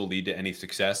say this will lead to any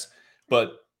success,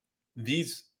 but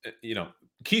these,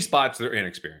 key spots, they're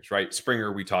inexperienced, right?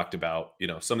 Springer, we talked about,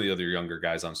 some of the other younger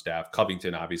guys on staff.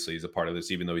 Covington obviously is a part of this,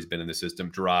 even though he's been in the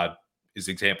system. Gerard is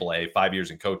example A, 5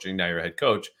 years in coaching, now you're a head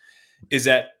coach. Is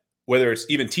that whether it's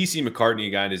even T.C. McCartney,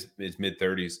 a guy in his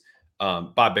mid-30s,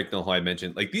 Bob Bicknell, who I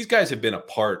mentioned, like these guys have been a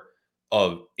part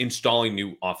of installing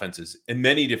new offenses in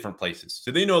many different places.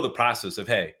 So they know the process of,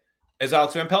 hey, as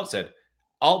Alex Van Pelt said,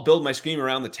 I'll build my scheme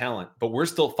around the talent, but we're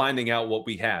still finding out what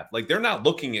we have. Like they're not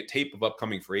looking at tape of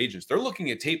upcoming free agents. They're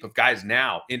looking at tape of guys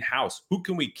now in-house. Who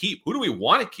can we keep? Who do we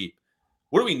want to keep?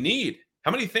 What do we need?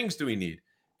 How many things do we need?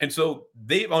 And so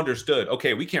they've understood,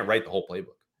 okay, we can't write the whole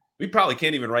playbook. We probably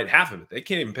can't even write half of it. They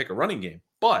can't even pick a running game,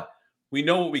 but we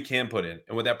know what we can put in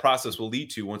and what that process will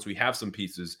lead to once we have some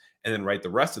pieces and then write the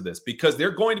rest of this, because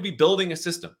they're going to be building a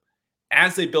system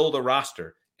as they build a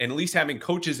roster. And at least having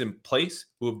coaches in place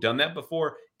who have done that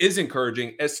before is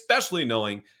encouraging, especially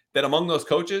knowing that among those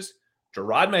coaches,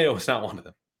 Gerard Mayo is not one of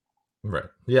them. Right.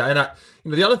 Yeah.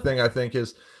 And the other thing I think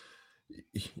is,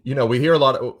 we've heard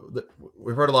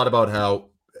a lot about how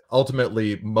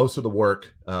ultimately most of the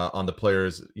work on the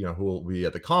players, who will be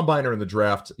at the combine or in the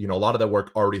draft, a lot of that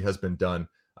work already has been done.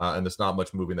 And there's not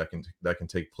much moving that can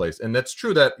take place. And that's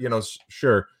true that,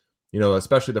 sure,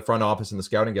 especially the front office and the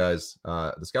scouting guys,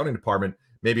 the scouting department,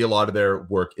 maybe a lot of their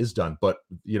work is done, but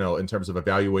in terms of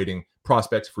evaluating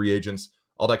prospects, free agents,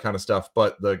 all that kind of stuff.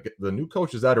 But the new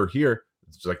coaches that are here,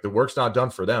 it's like the work's not done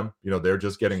for them. They're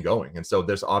just getting going. And so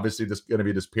there's obviously going to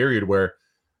be this period where,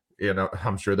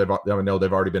 I'm sure they've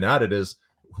already been at it, is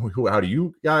how do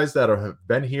you guys that have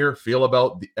been here feel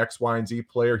about the X, Y, and Z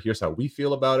player? Here's how we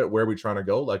feel about it. Where are we trying to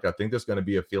go? Like, I think there's going to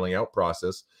be a feeling out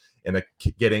process and a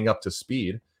getting up to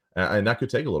speed. And that could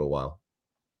take a little while.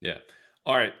 Yeah.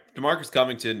 All right. DeMarcus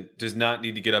Covington does not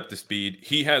need to get up to speed.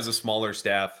 He has a smaller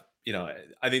staff.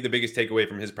 I think the biggest takeaway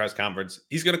from his press conference,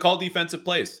 he's going to call defensive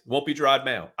plays. It won't be Gerard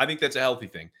Mayo. I think that's a healthy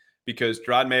thing because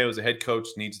Gerard Mayo as a head coach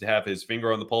needs to have his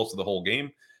finger on the pulse of the whole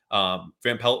game.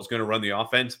 Van Pelt is going to run the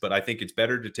offense, but I think it's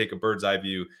better to take a bird's eye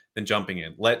view than jumping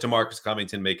in. Let DeMarcus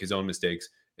Covington make his own mistakes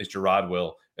as Gerard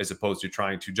will, as opposed to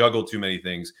trying to juggle too many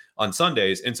things on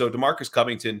Sundays. And so DeMarcus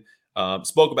Covington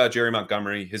spoke about Jerry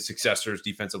Montgomery, his successor's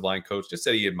defensive line coach, just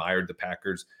said he admired the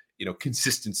Packers.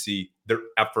 consistency, their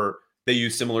effort. They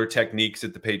use similar techniques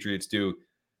that the Patriots do.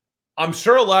 I'm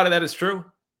sure a lot of that is true.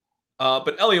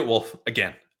 But Elliott Wolf,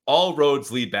 again, all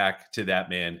roads lead back to that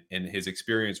man and his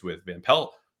experience with Van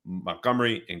Pelt,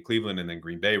 Montgomery, and Cleveland, and then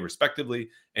Green Bay, respectively.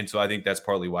 And so I think that's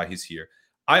partly why he's here.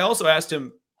 I also asked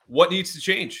him what needs to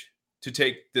change to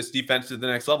take this defense to the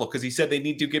next level, because he said they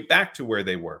need to get back to where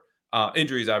they were.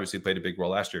 Injuries obviously played a big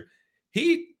role last year.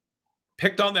 He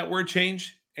picked on that word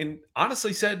change and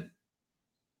honestly said,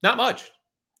 not much.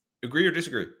 Agree or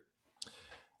disagree?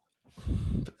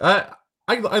 I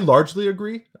largely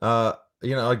agree.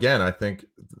 Again, I think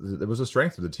it was a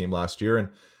strength of the team last year,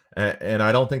 and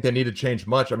I don't think they need to change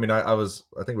much. I mean, I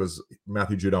think it was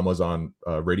Matthew Judon was on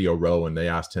Radio Row, and they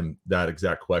asked him that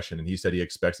exact question, and he said he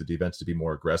expects the defense to be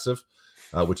more aggressive,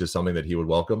 which is something that he would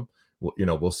welcome.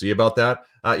 We'll see about that.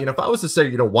 If I was to say,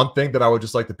 one thing that I would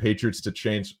just like the Patriots to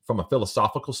change from a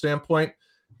philosophical standpoint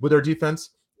with their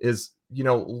defense is,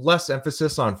 less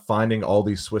emphasis on finding all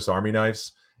these Swiss Army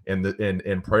knives and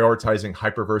prioritizing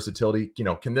hyper versatility.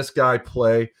 Can this guy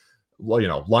play,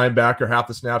 linebacker half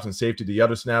the snaps and safety the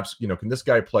other snaps? Can this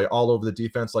guy play all over the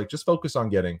defense? Like, just focus on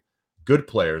getting good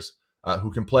players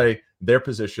who can play their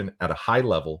position at a high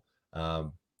level,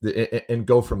 and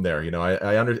go from there.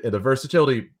 I understand the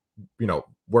versatility,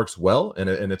 works well, and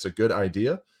it's a good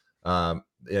idea.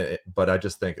 But I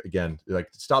just think, again, like,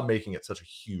 stop making it such a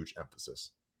huge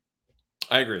emphasis.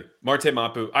 I agree. Marte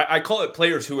Mapu, I call it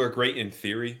players who are great in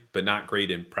theory, but not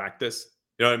great in practice.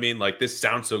 You know what I mean? Like, this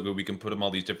sounds so good, we can put him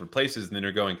all these different places, and then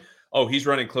they're going, oh, he's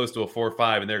running close to a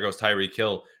 4.5, and there goes Tyreek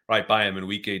Hill right by him in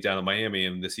week 8 down in Miami,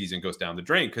 and the season goes down the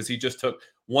drain because he just took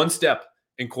one step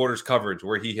in quarters coverage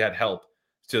where he had help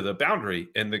to the boundary,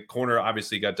 and the corner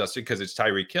obviously got dusted because it's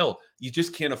Tyreek Hill. You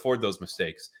just can't afford those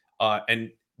mistakes.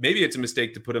 And maybe it's a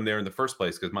mistake to put him there in the first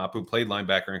place because Mapu played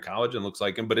linebacker in college and looks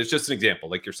like him, but it's just an example,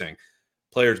 like you're saying.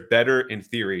 Players better in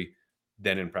theory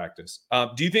than in practice.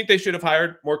 Do you think they should have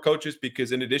hired more coaches?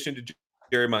 Because in addition to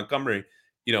Jerry Montgomery,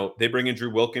 they bring in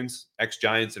Drew Wilkins,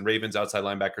 ex-Giants and Ravens outside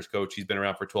linebackers coach. He's been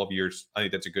around for 12 years. I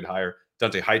think that's a good hire.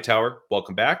 Dante Hightower,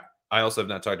 welcome back. I also have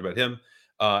not talked about him.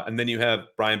 And then you have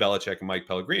Brian Belichick and Mike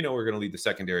Pellegrino who are going to lead the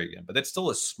secondary again. But that's still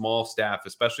a small staff,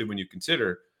 especially when you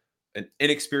consider an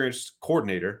inexperienced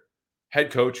coordinator, head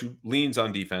coach who leans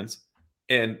on defense,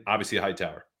 and obviously a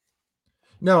Hightower.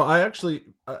 No, I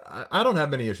don't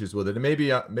have many issues with it. And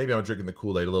maybe I'm drinking the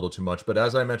Kool-Aid a little too much. But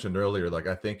as I mentioned earlier, like,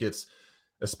 I think it's,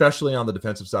 especially on the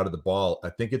defensive side of the ball, I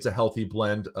think it's a healthy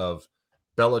blend of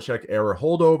Belichick era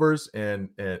holdovers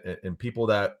and people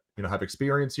that, have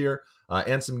experience here,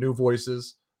 and some new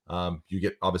voices. You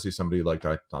get obviously somebody like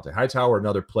Dante Hightower,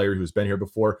 another player who's been here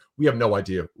before. We have no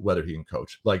idea whether he can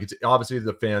coach. Like, it's obviously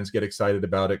the fans get excited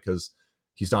about it because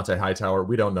he's Dante Hightower.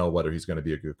 We don't know whether he's going to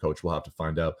be a good coach. We'll have to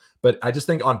find out. But I just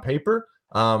think on paper,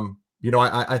 I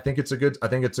think it's a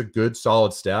good,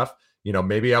 solid staff.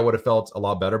 Maybe I would have felt a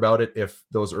lot better about it if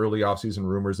those early offseason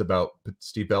rumors about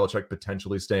Steve Belichick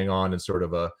potentially staying on as sort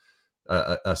of a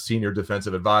senior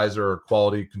defensive advisor or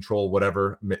quality control,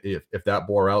 whatever, if that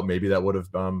bore out, maybe that would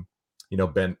have,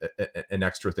 been an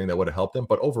extra thing that would have helped them.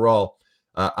 But overall,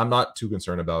 I'm not too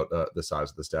concerned about the size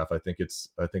of the staff. I think it's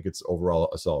overall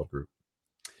a solid group.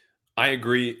 I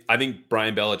agree. I think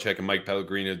Brian Belichick and Mike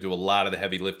Pellegrino do a lot of the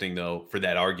heavy lifting, though, for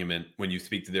that argument when you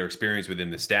speak to their experience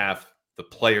within the staff, the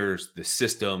players, the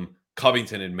system,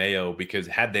 Covington and Mayo, because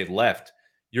had they left,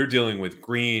 you're dealing with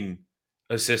green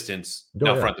assistants,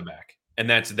 front to back. And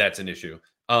that's an issue.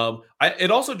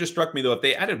 It also just struck me, though, if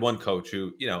they added one coach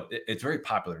who, it's very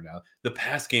popular now, the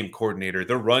pass game coordinator,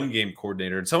 the run game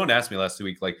coordinator. And someone asked me last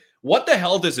week, like, what the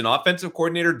hell does an offensive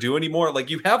coordinator do anymore? Like,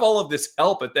 you have all of this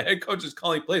help, but the head coach is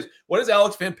calling plays. What is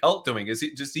Alex Van Pelt doing? Does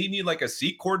he need like a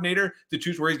seat coordinator to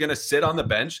choose where he's going to sit on the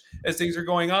bench as things are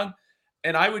going on?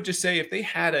 And I would just say if they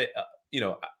had I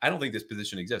don't think this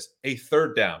position exists, a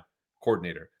third down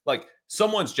coordinator, like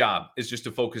someone's job is just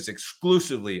to focus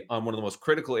exclusively on one of the most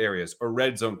critical areas, a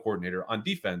red zone coordinator on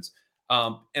defense.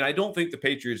 And I don't think the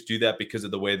Patriots do that because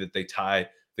of the way that they tie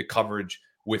the coverage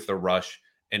with the rush.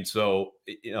 And so,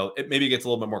 it maybe gets a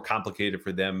little bit more complicated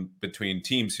for them between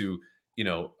teams who,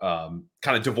 kind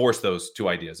of divorce those two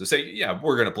ideas. They say, yeah,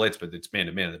 we're going to blitz, but it's man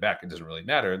to man in the back. It doesn't really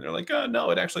matter. And they're like, no,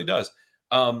 it actually does.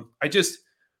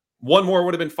 One more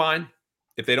would have been fine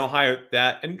if they don't hire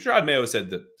that. And Gerard Mayo said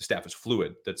that the staff is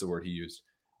fluid. That's the word he used.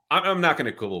 I'm not going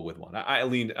to quibble with one. I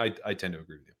tend to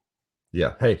agree with you.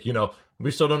 Yeah. Hey,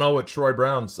 we still don't know what Troy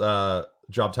Brown's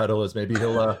job title is. Maybe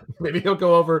he'll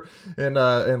go over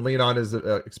and lean on his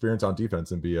experience on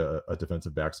defense and be a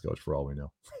defensive backs coach for all we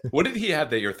know. What did he have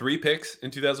that year? 3 picks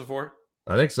in 2004?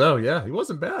 I think so. Yeah, he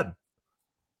wasn't bad.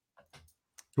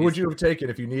 Who would you have taken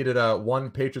if you needed one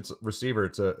Patriots receiver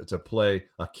to play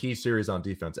a key series on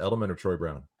defense, Edelman or Troy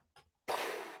Brown?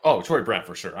 Oh, Troy Brown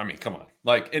for sure. I mean, come on.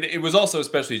 Like, it was also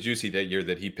especially juicy that year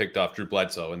that he picked off Drew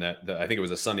Bledsoe, and I think it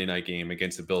was a Sunday night game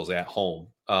against the Bills at home.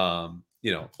 Old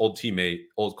teammate,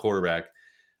 old quarterback.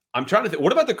 I'm trying to think.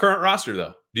 What about the current roster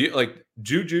though? Do you like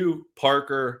Juju,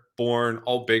 Parker, Bourne,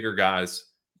 all bigger guys?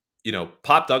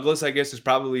 Pop Douglas, I guess, is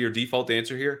probably your default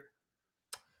answer here.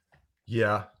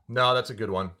 Yeah, no, that's a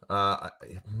good one.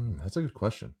 That's a good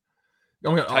question.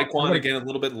 Taekwon again, a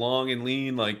little bit long and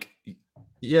lean, like.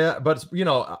 Yeah, but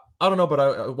I don't know.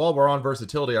 But while we're on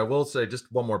versatility, I will say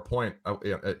just one more point.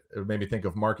 It made me think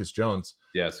of Marcus Jones.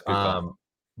 Yes, good call.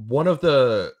 One of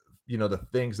the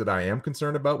things that I am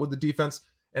concerned about with the defense,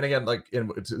 and again,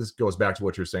 this goes back to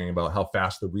what you're saying about how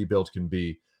fast the rebuild can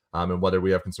be, and whether we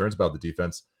have concerns about the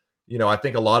defense. I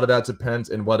think a lot of that depends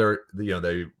in whether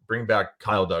they bring back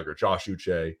Kyle Duggar, Josh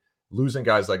Uche, losing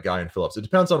guys like Guy and Phillips. It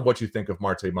depends on what you think of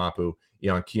Marte Mapu,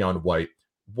 Keon White.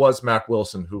 Was Mac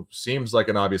Wilson, who seems like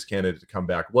an obvious candidate to come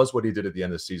back, was what he did at the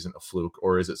end of the season a fluke,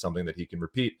 or is it something that he can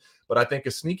repeat? But I think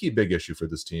a sneaky big issue for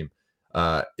this team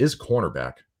is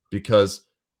cornerback, because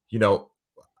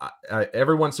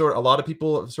everyone a lot of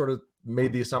people sort of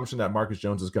made the assumption that Marcus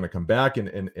Jones is going to come back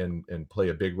and play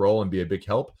a big role and be a big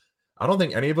help. I don't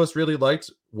think any of us really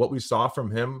liked what we saw from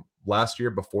him last year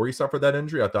before he suffered that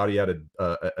injury. I thought he had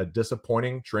a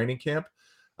disappointing training camp.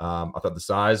 I thought the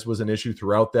size was an issue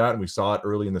throughout that, and we saw it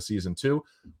early in the season too.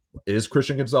 Is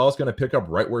Christian Gonzalez going to pick up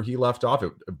right where he left off?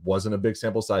 It wasn't a big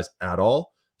sample size at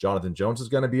all. Jonathan Jones is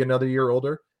going to be another year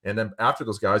older. And then after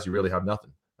those guys, you really have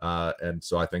nothing. And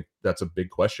so I think that's a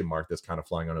big question mark that's kind of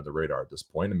flying under the radar at this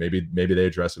point. And maybe they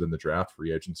address it in the draft,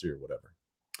 free agency, or whatever.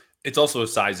 It's also a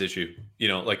size issue.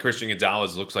 Like Christian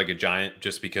Gonzalez looks like a giant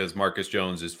just because Marcus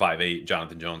Jones is 5'8",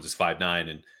 Jonathan Jones is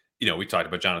 5'9". And, we talked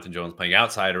about Jonathan Jones playing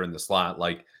outside or in the slot.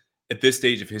 Like, at this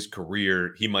stage of his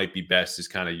career, he might be best as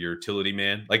kind of your utility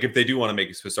man. Like, if they do want to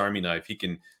make a Swiss Army knife, he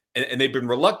can, and they've been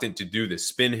reluctant to do this,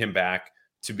 spin him back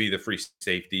to be the free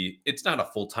safety. It's not a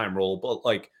full-time role, but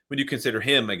like when you consider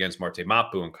him against Marte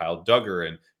Mapu and Kyle Duggar,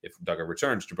 and if Duggar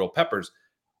returns, Jabril Peppers,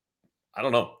 I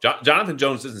don't know. Jonathan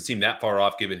Jones doesn't seem that far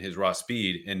off given his raw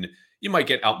speed, and you might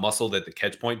get out-muscled at the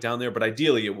catch point down there, but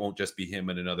ideally it won't just be him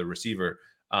and another receiver.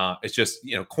 It's just,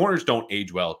 corners don't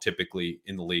age well typically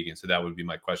in the league. And so that would be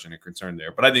my question and concern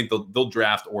there. But I think they'll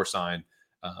draft or sign,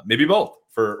 maybe both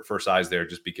for size there,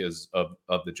 just because of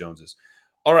the Joneses.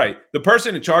 All right. The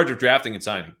person in charge of drafting and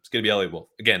signing is going to be Elliot Wolf.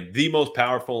 Again, the most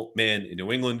powerful man in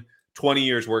New England, 20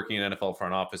 years working in NFL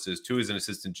front offices, 2 as an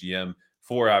assistant GM,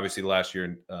 4 obviously last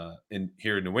year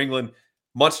here in New England.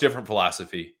 Much different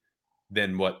philosophy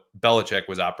than what Belichick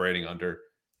was operating under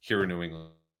here in New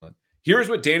England. Here's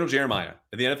what Daniel Jeremiah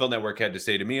of the NFL Network had to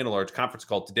say to me in a large conference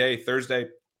call today, Thursday,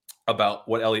 about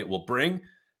what Elliott will bring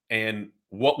and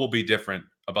what will be different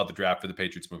about the draft for the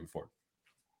Patriots moving forward.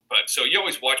 But so you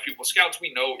always watch people. Scouts,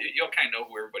 we know, you'll kind of know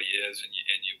who everybody is, and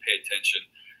you pay attention.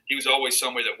 He was always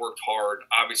somebody that worked hard.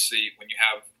 Obviously, when you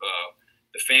have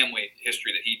the family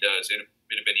history that he does, it'd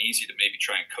have been easy to maybe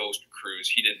try and coast and cruise.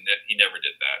 He didn't. He never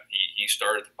did that. He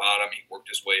started at the bottom. He worked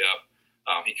his way up.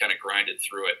 He kind of grinded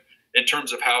through it. In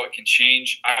terms of how it can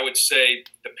change, I would say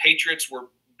the Patriots were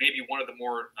maybe one of the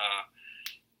more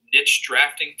niche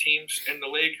drafting teams in the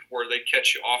league, where they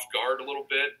catch you off guard a little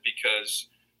bit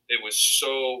because it was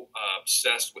so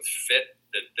obsessed with fit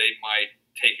that they might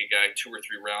take a guy 2 or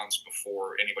 3 rounds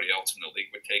before anybody else in the league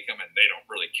would take him, and they don't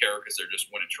really care because they're just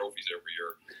winning trophies every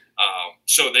year.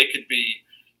 So they could be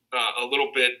a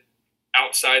little bit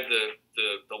outside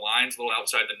the lines, a little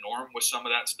outside the norm with some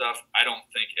of that stuff. I don't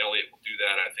think Elliott will do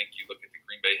that. I think you look at the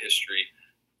Green Bay history,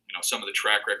 some of the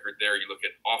track record there. You look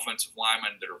at offensive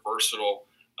linemen that are versatile.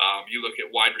 You look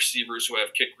at wide receivers who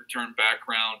have kick return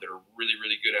background that are really,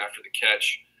 really good after the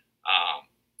catch.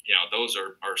 Those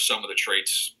are some of the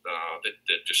traits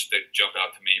that jump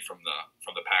out to me from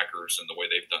the Packers and the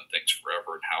way they've done things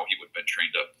forever and how he would have been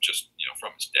trained up just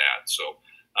from his dad. So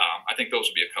I think those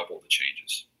would be a couple of the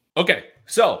changes. Okay,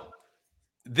 so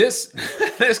this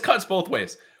cuts both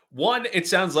ways. One, it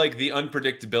sounds like the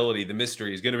unpredictability, the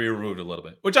mystery is going to be removed a little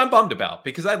bit, which I'm bummed about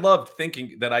because I loved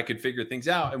thinking that I could figure things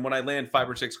out. And when I land 5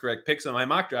 or 6 correct picks on my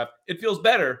mock draft, it feels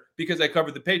better because I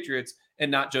covered the Patriots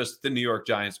and not just the New York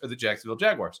Giants or the Jacksonville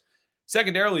Jaguars.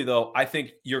 Secondarily, though, I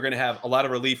think you're going to have a lot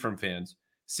of relief from fans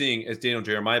seeing, as Daniel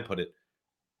Jeremiah put it,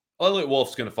 Elliott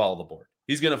Wolf's going to follow the board.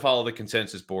 He's going to follow the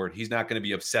consensus board. He's not going to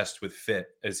be obsessed with fit,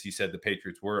 as he said the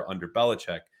Patriots were under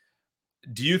Belichick.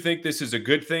 Do you think this is a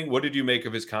good thing? What did you make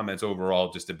of his comments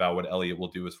overall just about what Elliott will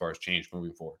do as far as change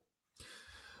moving forward?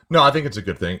 No, I think it's a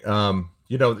good thing.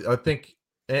 I think,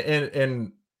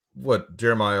 and what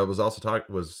Jeremiah was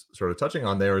sort of touching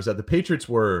on there is that the Patriots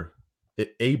were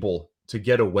able to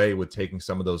get away with taking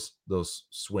some of those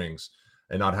swings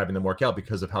and not having them work out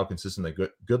because of how consistently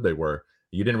good they were.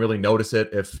 You didn't really notice it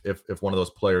if one of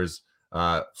those players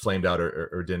flamed out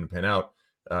or didn't pan out.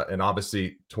 And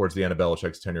obviously, towards the end of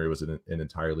Belichick's tenure, it was an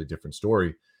entirely different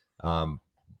story.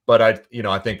 But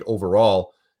I think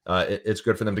overall, it's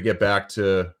good for them to get back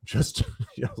to just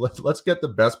let's get the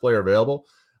best player available.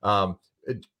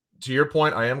 To your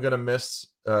point, I am going to miss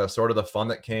sort of the fun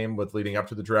that came with leading up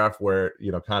to the draft, where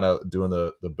kind of doing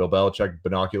the Bill Belichick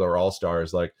binocular all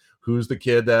stars, like who's the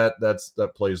kid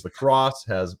that plays lacrosse,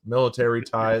 has military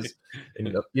ties,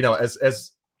 and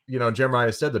as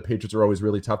Jeremiah said, the Patriots are always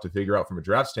really tough to figure out from a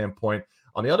draft standpoint.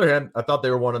 On the other hand, I thought they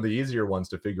were one of the easier ones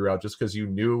to figure out, just because you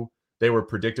knew they were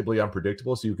predictably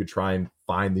unpredictable, so you could try and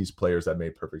find these players that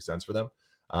made perfect sense for them.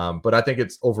 But I think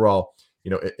it's overall,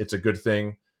 it's a good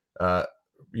thing.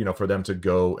 For them to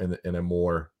go in a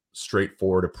more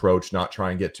straightforward approach, not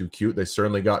try and get too cute. They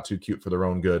certainly got too cute for their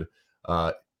own good,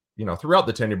 throughout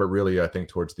the tenure, but really, I think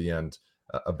towards the end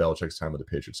of Belichick's time with the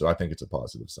Patriots. So I think it's a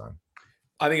positive sign.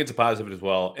 I think it's a positive as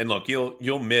well. And look,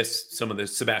 you'll miss some of the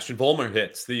Sebastian Vollmer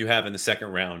hits that you have in the second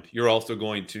round. You're also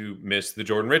going to miss the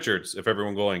Jordan Richards, if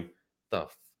everyone going, what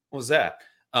was that?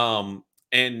 And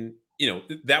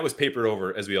that was papered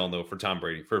over, as we all know, for Tom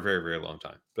Brady for a very, very long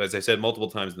time. But as I said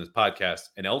multiple times in this podcast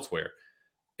and elsewhere,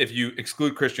 if you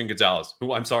exclude Christian Gonzalez,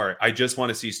 who I'm sorry, I just want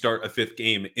to see start a fifth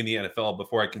game in the NFL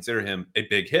before I consider him a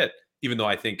big hit, even though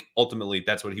I think ultimately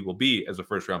that's what he will be as a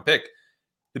first-round pick.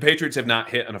 The Patriots have not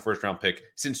hit on a first-round pick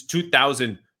since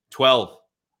 2012.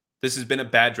 This has been a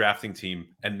bad drafting team,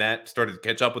 and that started to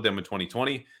catch up with them in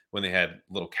 2020 when they had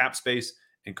little cap space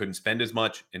and couldn't spend as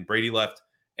much, and Brady left,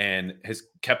 and has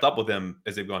kept up with them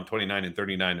as they've gone 29 and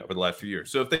 39 over the last few years.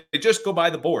 So if they just go by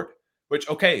the board, which,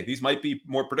 okay, these might be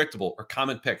more predictable or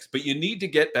common picks, but you need to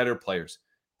get better players,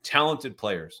 talented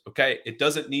players, okay? It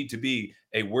doesn't need to be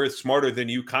a we're smarter than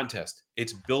you contest.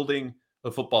 It's building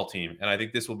a football team, and I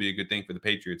think this will be a good thing for the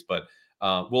Patriots, but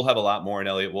we'll have a lot more in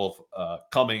Elliott Wolf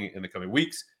coming in the coming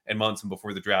weeks and months and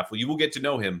before the draft. Well, you will get to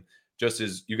know him just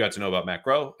as you got to know about Matt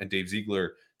Groh and Dave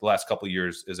Ziegler the last couple of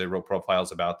years as I wrote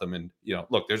profiles about them. And,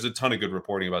 look, there's a ton of good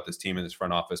reporting about this team in this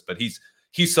front office, but he's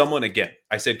someone, again,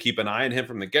 I said, keep an eye on him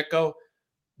from the get-go.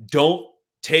 Don't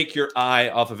take your eye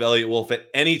off of Elliott Wolf at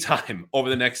any time over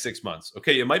the next 6 months.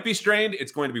 Okay, it might be strained.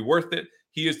 It's going to be worth it.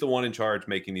 He is the one in charge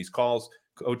making these calls,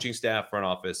 coaching staff, front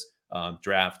office,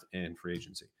 draft, and free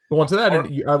agency. Well, to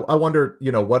that, I wonder,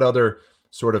 what other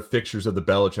sort of fixtures of the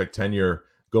Belichick tenure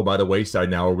go by the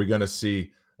wayside now? Are we going to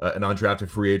see an undrafted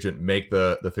free agent make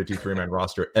the 53-man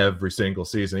roster every single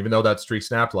season, even though that streak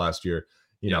snapped last year?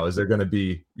 Is there going to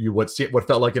be what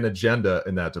felt like an agenda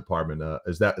in that department?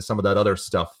 Is some of that other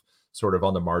stuff sort of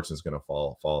on the margins going to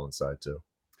fall inside too?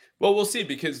 Well, we'll see,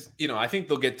 because, I think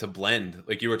they'll get to blend,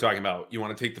 like you were talking about. You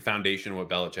want to take the foundation of what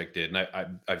Belichick did. And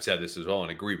I've said this as well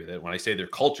and agree with it. When I say their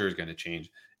culture is going to change,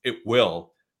 it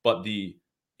will, but the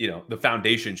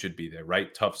foundation should be there,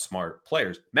 right? Tough, smart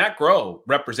players. Matt Groh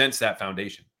represents that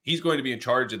foundation. He's going to be in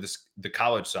charge of the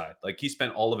college side. Like, he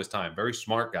spent all of his time, very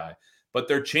smart guy, but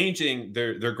they're changing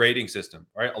their grading system,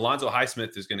 right? Alonzo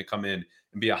Highsmith is going to come in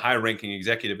and be a high ranking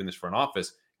executive in this front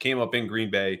office. Came up in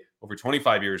Green Bay, over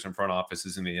 25 years in front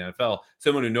offices in the NFL,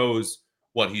 someone who knows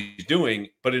what he's doing,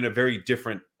 but in a very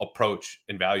different approach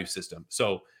and value system.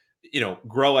 So,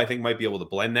 Groh, I think, might be able to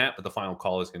blend that, but the final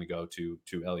call is going to go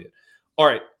to Elliott. All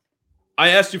right. I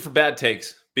asked you for bad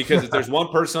takes, because if there's one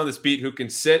person on this beat who can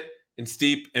sit and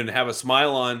steep and have a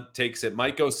smile on takes that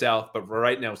might go south, but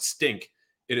right now stink,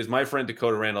 it is my friend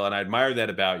Dakota Randall, and I admire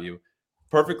that about you.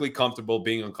 Perfectly comfortable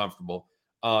being uncomfortable.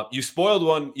 You spoiled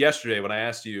one yesterday when I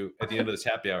asked you at the end of this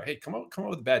happy hour, hey, come on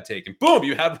with a bad take. And boom,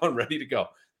 you had one ready to go.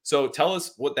 So tell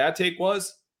us what that take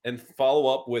was and follow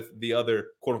up with the other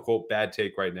quote unquote bad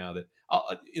take right now that,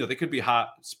 they could be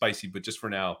hot, spicy, but just for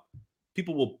now,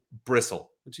 people will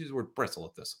bristle. Let's use the word bristle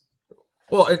at this.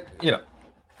 Well,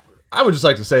 I would just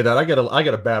like to say that I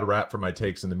get a bad rap for my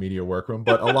takes in the media workroom,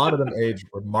 but a lot of them age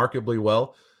remarkably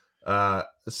well.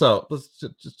 So let's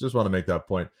just want to make that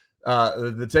point.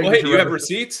 The take. Well, hey, do you have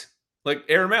receipts? Like,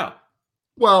 air them out.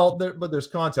 Well, but there's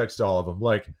context to all of them.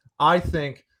 Like, I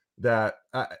think that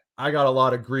I got a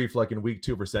lot of grief, like in week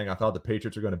 2, for saying I thought the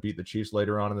Patriots are going to beat the Chiefs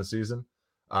later on in the season.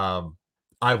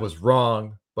 I was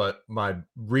wrong, but my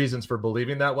reasons for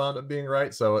believing that wound up being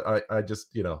right. So I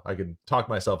just, I can talk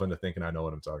myself into thinking I know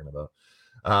what I'm talking about.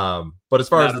 But as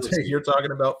far as the take you're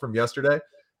talking about from yesterday,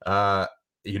 I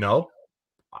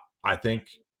think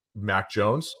Mac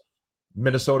Jones,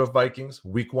 Minnesota Vikings,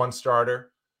 week 1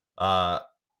 starter,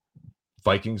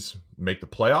 Vikings make the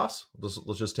playoffs.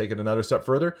 Let's just take it another step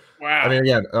further. Wow. I mean,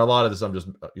 again, a lot of this I'm just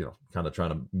kind of trying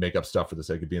to make up stuff for the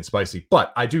sake of being spicy,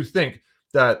 but I do think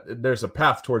that there's a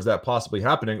path towards that possibly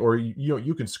happening, or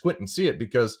you can squint and see it,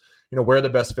 because where are the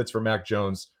best fits for Mac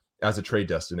Jones as a trade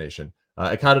destination.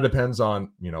 It kind of depends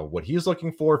on what he's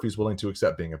looking for, if he's willing to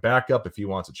accept being a backup, if he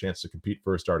wants a chance to compete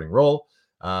for a starting role,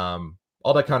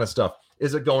 all that kind of stuff.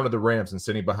 Is it going to the Rams and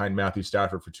sitting behind Matthew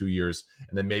Stafford for 2 years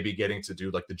and then maybe getting to do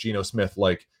like the Geno Smith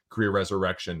like career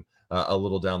resurrection a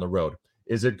little down the road?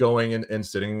 Is it going and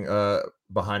sitting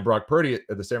behind Brock Purdy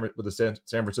at the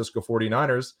San Francisco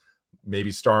 49ers,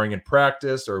 maybe starring in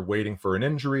practice or waiting for an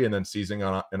injury and then seizing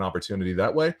on an opportunity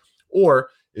that way? Or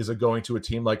is it going to a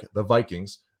team like the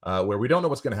Vikings, where we don't know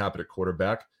what's going to happen at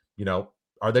quarterback?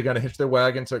 Are they going to hitch their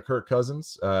wagon to Kirk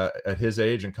Cousins at his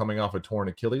age and coming off a torn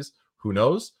Achilles? Who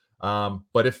knows?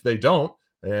 But if they don't,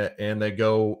 and they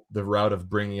go the route of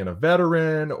bringing in a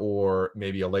veteran or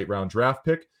maybe a late round draft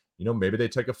pick, maybe they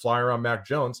take a flyer on Mac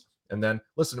Jones. And then,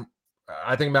 listen,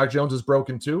 I think Mac Jones is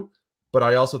broken too, but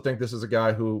I also think this is a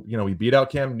guy who, he beat out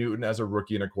Cam Newton as a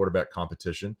rookie in a quarterback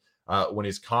competition. When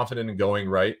he's confident in going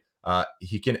right,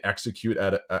 he can execute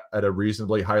at a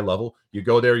reasonably high level. You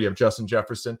go there, you have Justin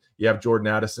Jefferson, you have Jordan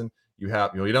Addison, you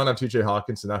have, you don't have TJ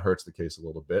Hawkins, and that hurts the case a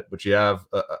little bit, but you have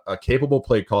a capable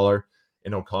play caller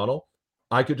in O'Connell.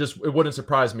 It wouldn't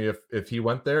surprise me if he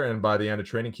went there, and by the end of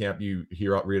training camp, you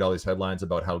read all these headlines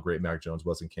about how great Mac Jones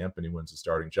was in camp, and he wins the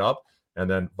starting job, and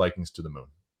then Vikings to the moon.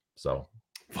 So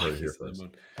I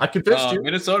convinced you.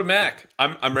 Minnesota Mac.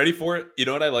 I'm ready for it. You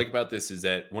know what I like about this is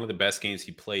that one of the best games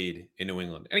he played in New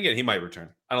England, and again, he might return.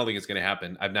 I don't think it's going to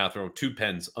happen. I've now thrown 2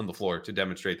 pens on the floor to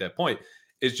demonstrate that point.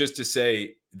 Is just to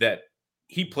say that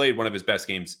he played one of his best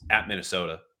games at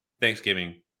Minnesota,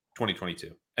 Thanksgiving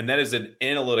 2022. And that is an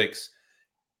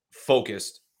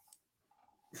analytics-focused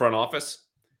front office.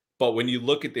 But when you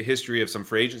look at the history of some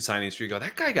free agent signings, you go,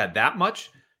 that guy got that much?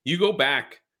 You go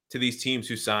back to these teams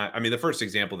who signed. I mean, the first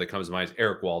example that comes to mind is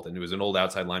Eric Walden, who was an old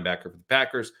outside linebacker for the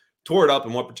Packers, tore it up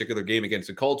in one particular game against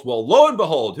the Colts. Well, lo and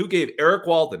behold, who gave Eric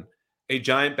Walden a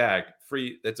giant bag?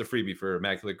 Free. That's a freebie for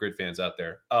Immaculate Grid fans out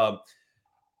there.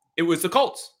 It was the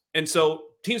Colts. And so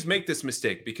teams make this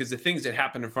mistake because the things that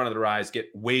happen in front of their eyes get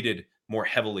weighted more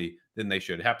heavily than they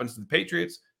should. It happens to the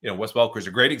Patriots. Wes Welker is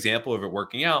a great example of it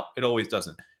working out. It always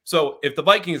doesn't. So if the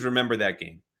Vikings remember that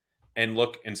game and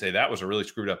look and say that was a really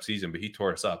screwed up season, but he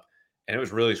tore us up, and it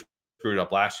was really screwed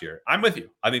up last year, I'm with you.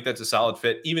 I think that's a solid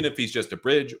fit, even if he's just a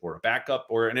bridge or a backup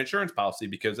or an insurance policy,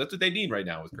 because that's what they need right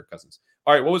now with Kirk Cousins.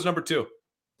 All right, what was number 2?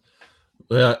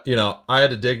 I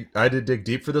had to dig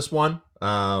deep for this one.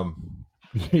 I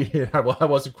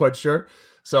wasn't quite sure,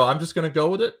 so I'm just going to go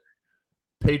with it.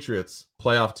 Patriots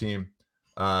playoff team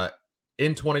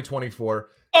in 2024.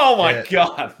 Oh my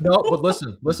God! No, but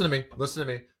listen to me.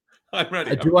 I'm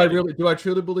ready. Do I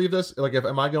truly believe this? Like,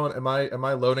 am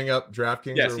I loading up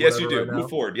DraftKings? Yes, you do. Right, move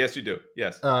forward. Yes, you do.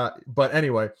 Yes. But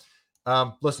anyway,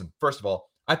 listen. First of all,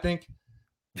 I think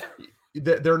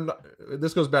they're not,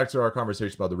 this goes back to our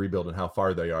conversation about the rebuild and how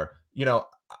far they are.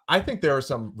 I think there are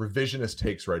some revisionist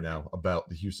takes right now about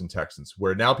the Houston Texans,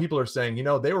 where now people are saying,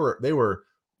 they were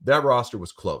that roster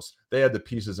was close. They had the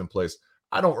pieces in place.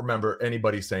 I don't remember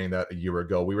anybody saying that a year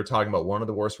ago. We were talking about one of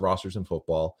the worst rosters in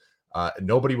football.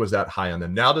 Nobody was that high on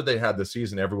them. Now that they had the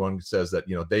season, everyone says that,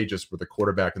 they just were the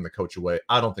quarterback and the coach away.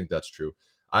 I don't think that's true.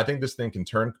 I think these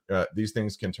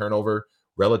things can turn over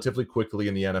relatively quickly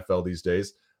in the NFL these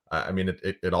days. I mean,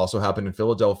 it also happened in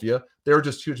Philadelphia. There are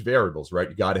just huge variables, right?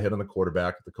 You got to hit on the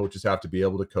quarterback. The coaches have to be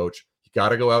able to coach. You got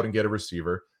to go out and get a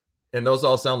receiver. And those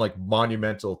all sound like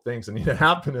monumental things and need to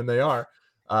happen, and they are.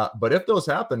 But if those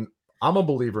happen, I'm a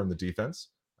believer in the defense.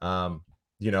 I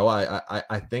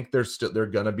think they're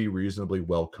going to be reasonably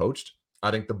well coached.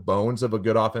 I think the bones of a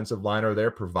good offensive line are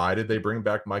there, provided they bring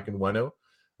back Mike Nwenu.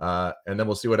 And then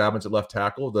we'll see what happens at left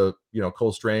tackle.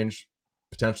 Cole Strange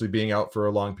potentially being out for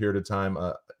a long period of time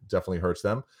definitely hurts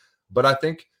them. But I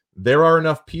think there are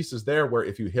enough pieces there where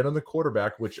if you hit on the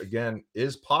quarterback, which again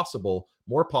is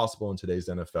more possible in today's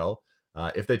NFL,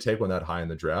 if they take one that high in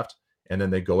the draft and then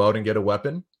they go out and get a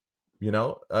weapon,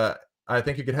 I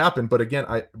think it could happen. But again,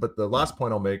 but the last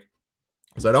point I'll make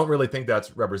is I don't really think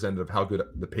that's representative of how good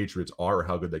the Patriots are or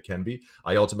how good they can be.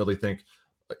 I ultimately think,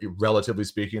 relatively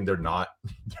speaking, they're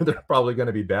probably going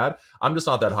to be bad. I'm just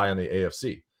not that high on the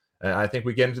AFC. And I think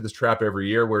we get into this trap every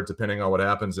year where, depending on what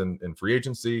happens in free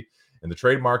agency and the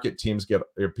trade market,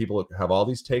 people have all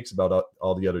these takes about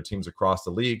all the other teams across the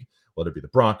league, whether it be the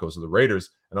Broncos or the Raiders,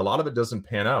 and a lot of it doesn't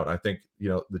pan out. I think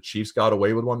the Chiefs got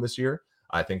away with one this year.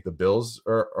 I think the Bills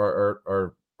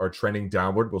are trending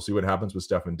downward. We'll see what happens with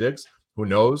Stefon Diggs. Who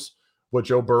knows what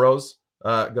Joe Burrow's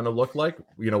going to look like.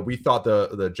 We thought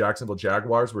the Jacksonville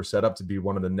Jaguars were set up to be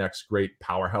one of the next great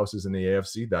powerhouses in the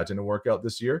AFC. That didn't work out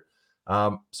this year.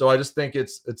 So I just think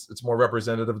it's more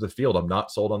representative of the field. I'm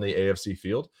not sold on the AFC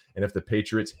field. And if the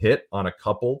Patriots hit on a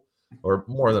couple or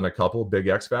more than a couple big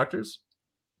X factors,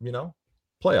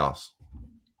 playoffs.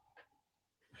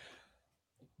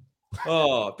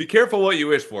 Oh, be careful what you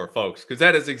wish for, folks, because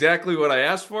that is exactly what I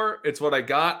asked for. It's what I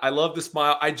got. I love the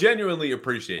smile. I genuinely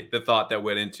appreciate the thought that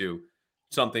went into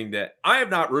something that I am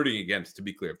not rooting against, to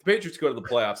be clear. If the Patriots go to the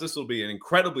playoffs, this will be an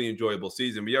incredibly enjoyable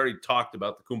season. We already talked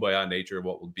about the kumbaya nature of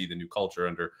what will be the new culture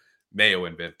under Mayo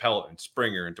and Van Pelt and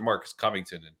Springer and DeMarcus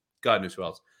Covington and God knows who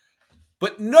else.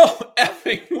 But no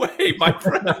effing way, my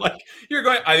friend. You're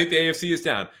going, I think the AFC is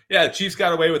down. Yeah, the Chiefs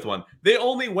got away with one. They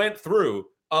only went through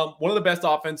one of the best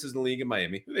offenses in the league in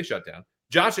Miami, who they shut down.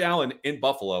 Josh Allen in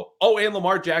Buffalo. Oh, and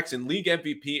Lamar Jackson, league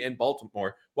MVP in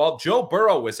Baltimore, while Joe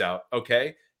Burrow was out,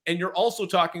 okay? And you're also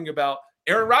talking about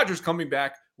Aaron Rodgers coming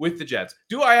back with the Jets.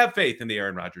 Do I have faith in the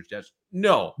Aaron Rodgers Jets?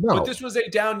 No. But this was a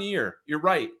down year. You're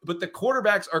right. But the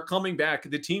quarterbacks are coming back.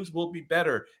 The teams will be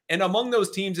better. And among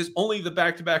those teams is only the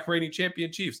back-to-back reigning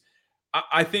champion Chiefs.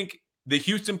 I think the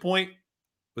Houston point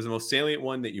was the most salient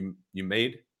one that you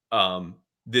made.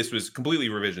 This was completely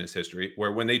revisionist history,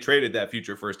 where when they traded that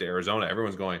future first to Arizona,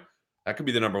 everyone's going, that could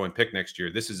be the number one pick next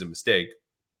year. This is a mistake.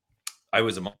 I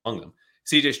was among them.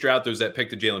 CJ Stroud throws that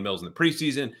pick to Jalen Mills in the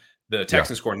preseason. The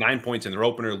Texans score 9 points in their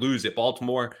opener, lose at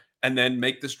Baltimore, and then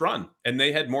make this run. And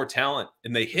they had more talent,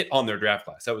 and they hit on their draft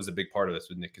class. That was a big part of this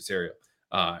with Nick Caserio.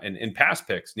 And in past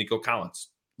picks, Nico Collins,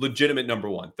 legitimate number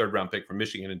one, third-round pick from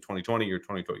Michigan in 2020 or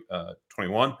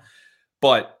 2021.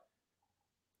 But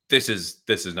this is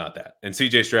not that. And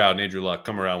CJ Stroud and Andrew Luck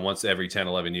come around once every 10,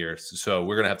 11 years. So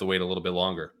we're going to have to wait a little bit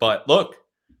longer. But look,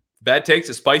 bad takes,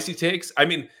 a spicy takes. I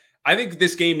mean, I think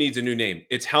this game needs a new name.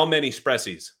 It's how many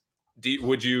Spressies.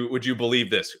 Would you believe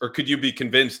this? Or could you be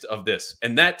convinced of this?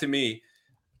 And that, to me,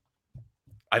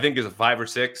 I think is a 5 or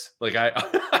 6. Like, I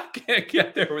can't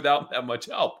get there without that much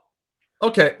help.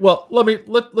 Okay, well,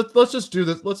 let's just do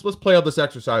this. Let's play out this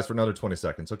exercise for another 20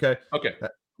 seconds, okay? Okay.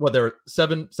 There are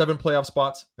seven playoff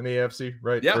spots in the AFC,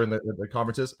 right? Yeah. Or in the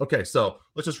conferences. Okay, so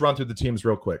let's just run through the teams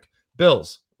real quick.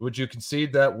 Bills, would you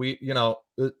concede that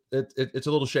it's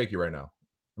a little shaky right now?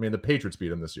 I mean, the Patriots beat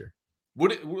them this year.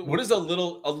 What is a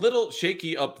little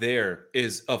shaky up there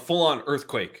is a full-on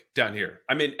earthquake down here.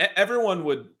 I mean, everyone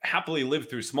would happily live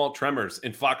through small tremors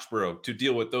in Foxborough to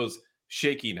deal with those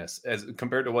shakiness as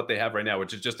compared to what they have right now,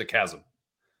 which is just a chasm.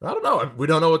 I don't know. We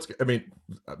don't know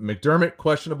McDermott,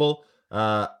 questionable.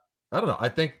 I don't know. I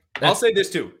think I'll say this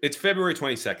too. It's February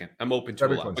 22nd. I'm open to a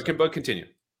lot, but continue.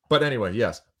 But anyway,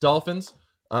 yes. Dolphins,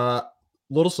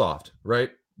 little soft,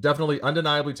 right? Definitely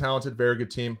undeniably talented, very good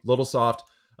team. Little soft.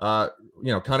 Kind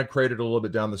of created a little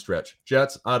bit down the stretch.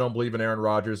 Jets, I don't believe in Aaron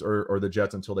Rodgers or the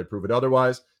Jets until they prove it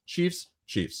otherwise. Chiefs.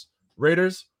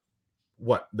 Raiders,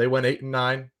 what? They went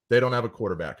 8-9. They don't have a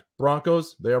quarterback.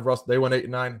 Broncos, they have Russ. They went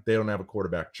 8-9. They don't have a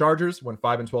quarterback. Chargers went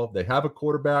 5-12. They have a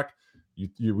quarterback.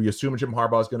 We assume Jim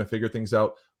Harbaugh is going to figure things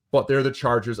out, but they're the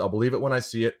Chargers. I'll believe it when I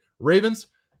see it. Ravens,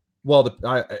 well,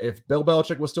 if Bill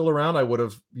Belichick was still around, I would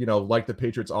have, liked the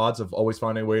Patriots' odds of always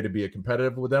finding a way to be a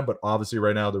competitive with them. But obviously,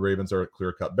 right now the Ravens are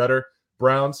clear cut better.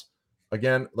 Browns,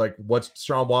 again, like what's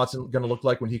Sean Watson going to look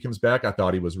like when he comes back? I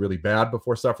thought he was really bad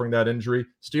before suffering that injury.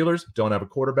 Steelers don't have a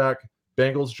quarterback.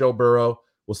 Bengals, Joe Burrow.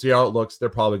 We'll see how it looks. They're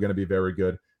probably going to be very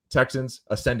good. Texans,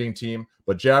 ascending team,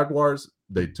 but Jaguars,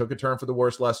 they took a turn for the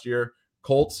worse last year.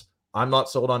 Colts, I'm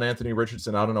not sold on Anthony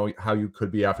Richardson. I don't know how you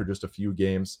could be after just a few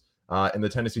games. And the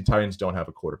Tennessee Titans don't have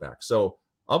a quarterback. So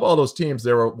of all those teams,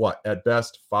 there were at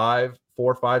best 4,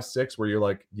 5, 6, where you're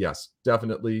like, yes,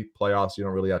 definitely playoffs. You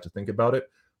don't really have to think about it.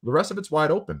 The rest of it's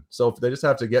wide open. So if they just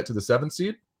have to get to the 7th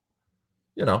seed,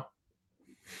 they're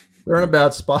in a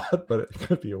bad spot, but it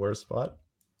could be a worse spot.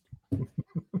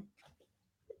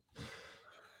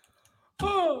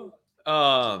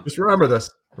 Just remember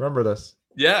this.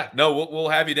 Yeah, no, we'll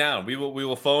have you down. We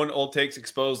will phone Old Takes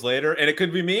Exposed later, and it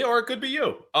could be me or it could be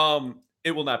you.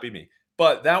 It will not be me.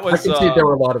 But that was. I can see there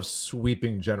were a lot of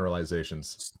sweeping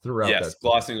generalizations throughout. Yes,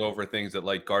 glossing over things that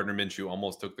like Gardner Minshew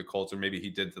almost took the Colts, or maybe he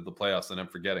did to the playoffs, and I'm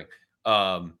forgetting.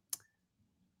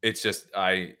 It's just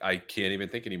I can't even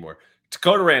think anymore.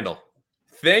 Dakota Randall,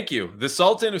 thank you. The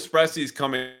Sultan of Spressy is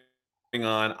coming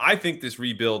on. I think this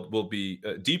rebuild will be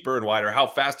deeper and wider. How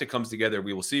fast it comes together,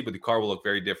 we will see, but the car will look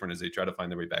very different as they try to find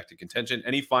their way back to contention.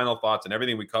 Any final thoughts on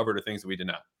everything we covered or things that we did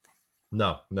not?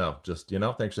 No, just,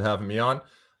 thanks for having me on.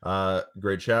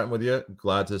 Great chatting with you.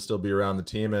 Glad to still be around the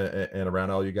team and around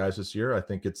all you guys this year. I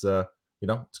think it's,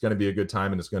 it's going to be a good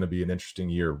time and it's going to be an interesting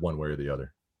year one way or the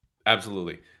other.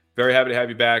 Absolutely. Very happy to have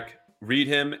you back. Read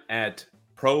him at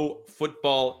Pro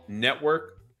Football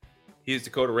Network. He is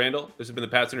Dakota Randall. This has been the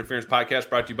Pats Interference Podcast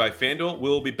brought to you by FanDuel.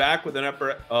 We'll be back with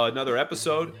another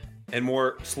episode and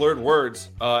more slurred words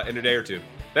in a day or two.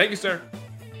 Thank you, sir.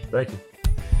 Thank you.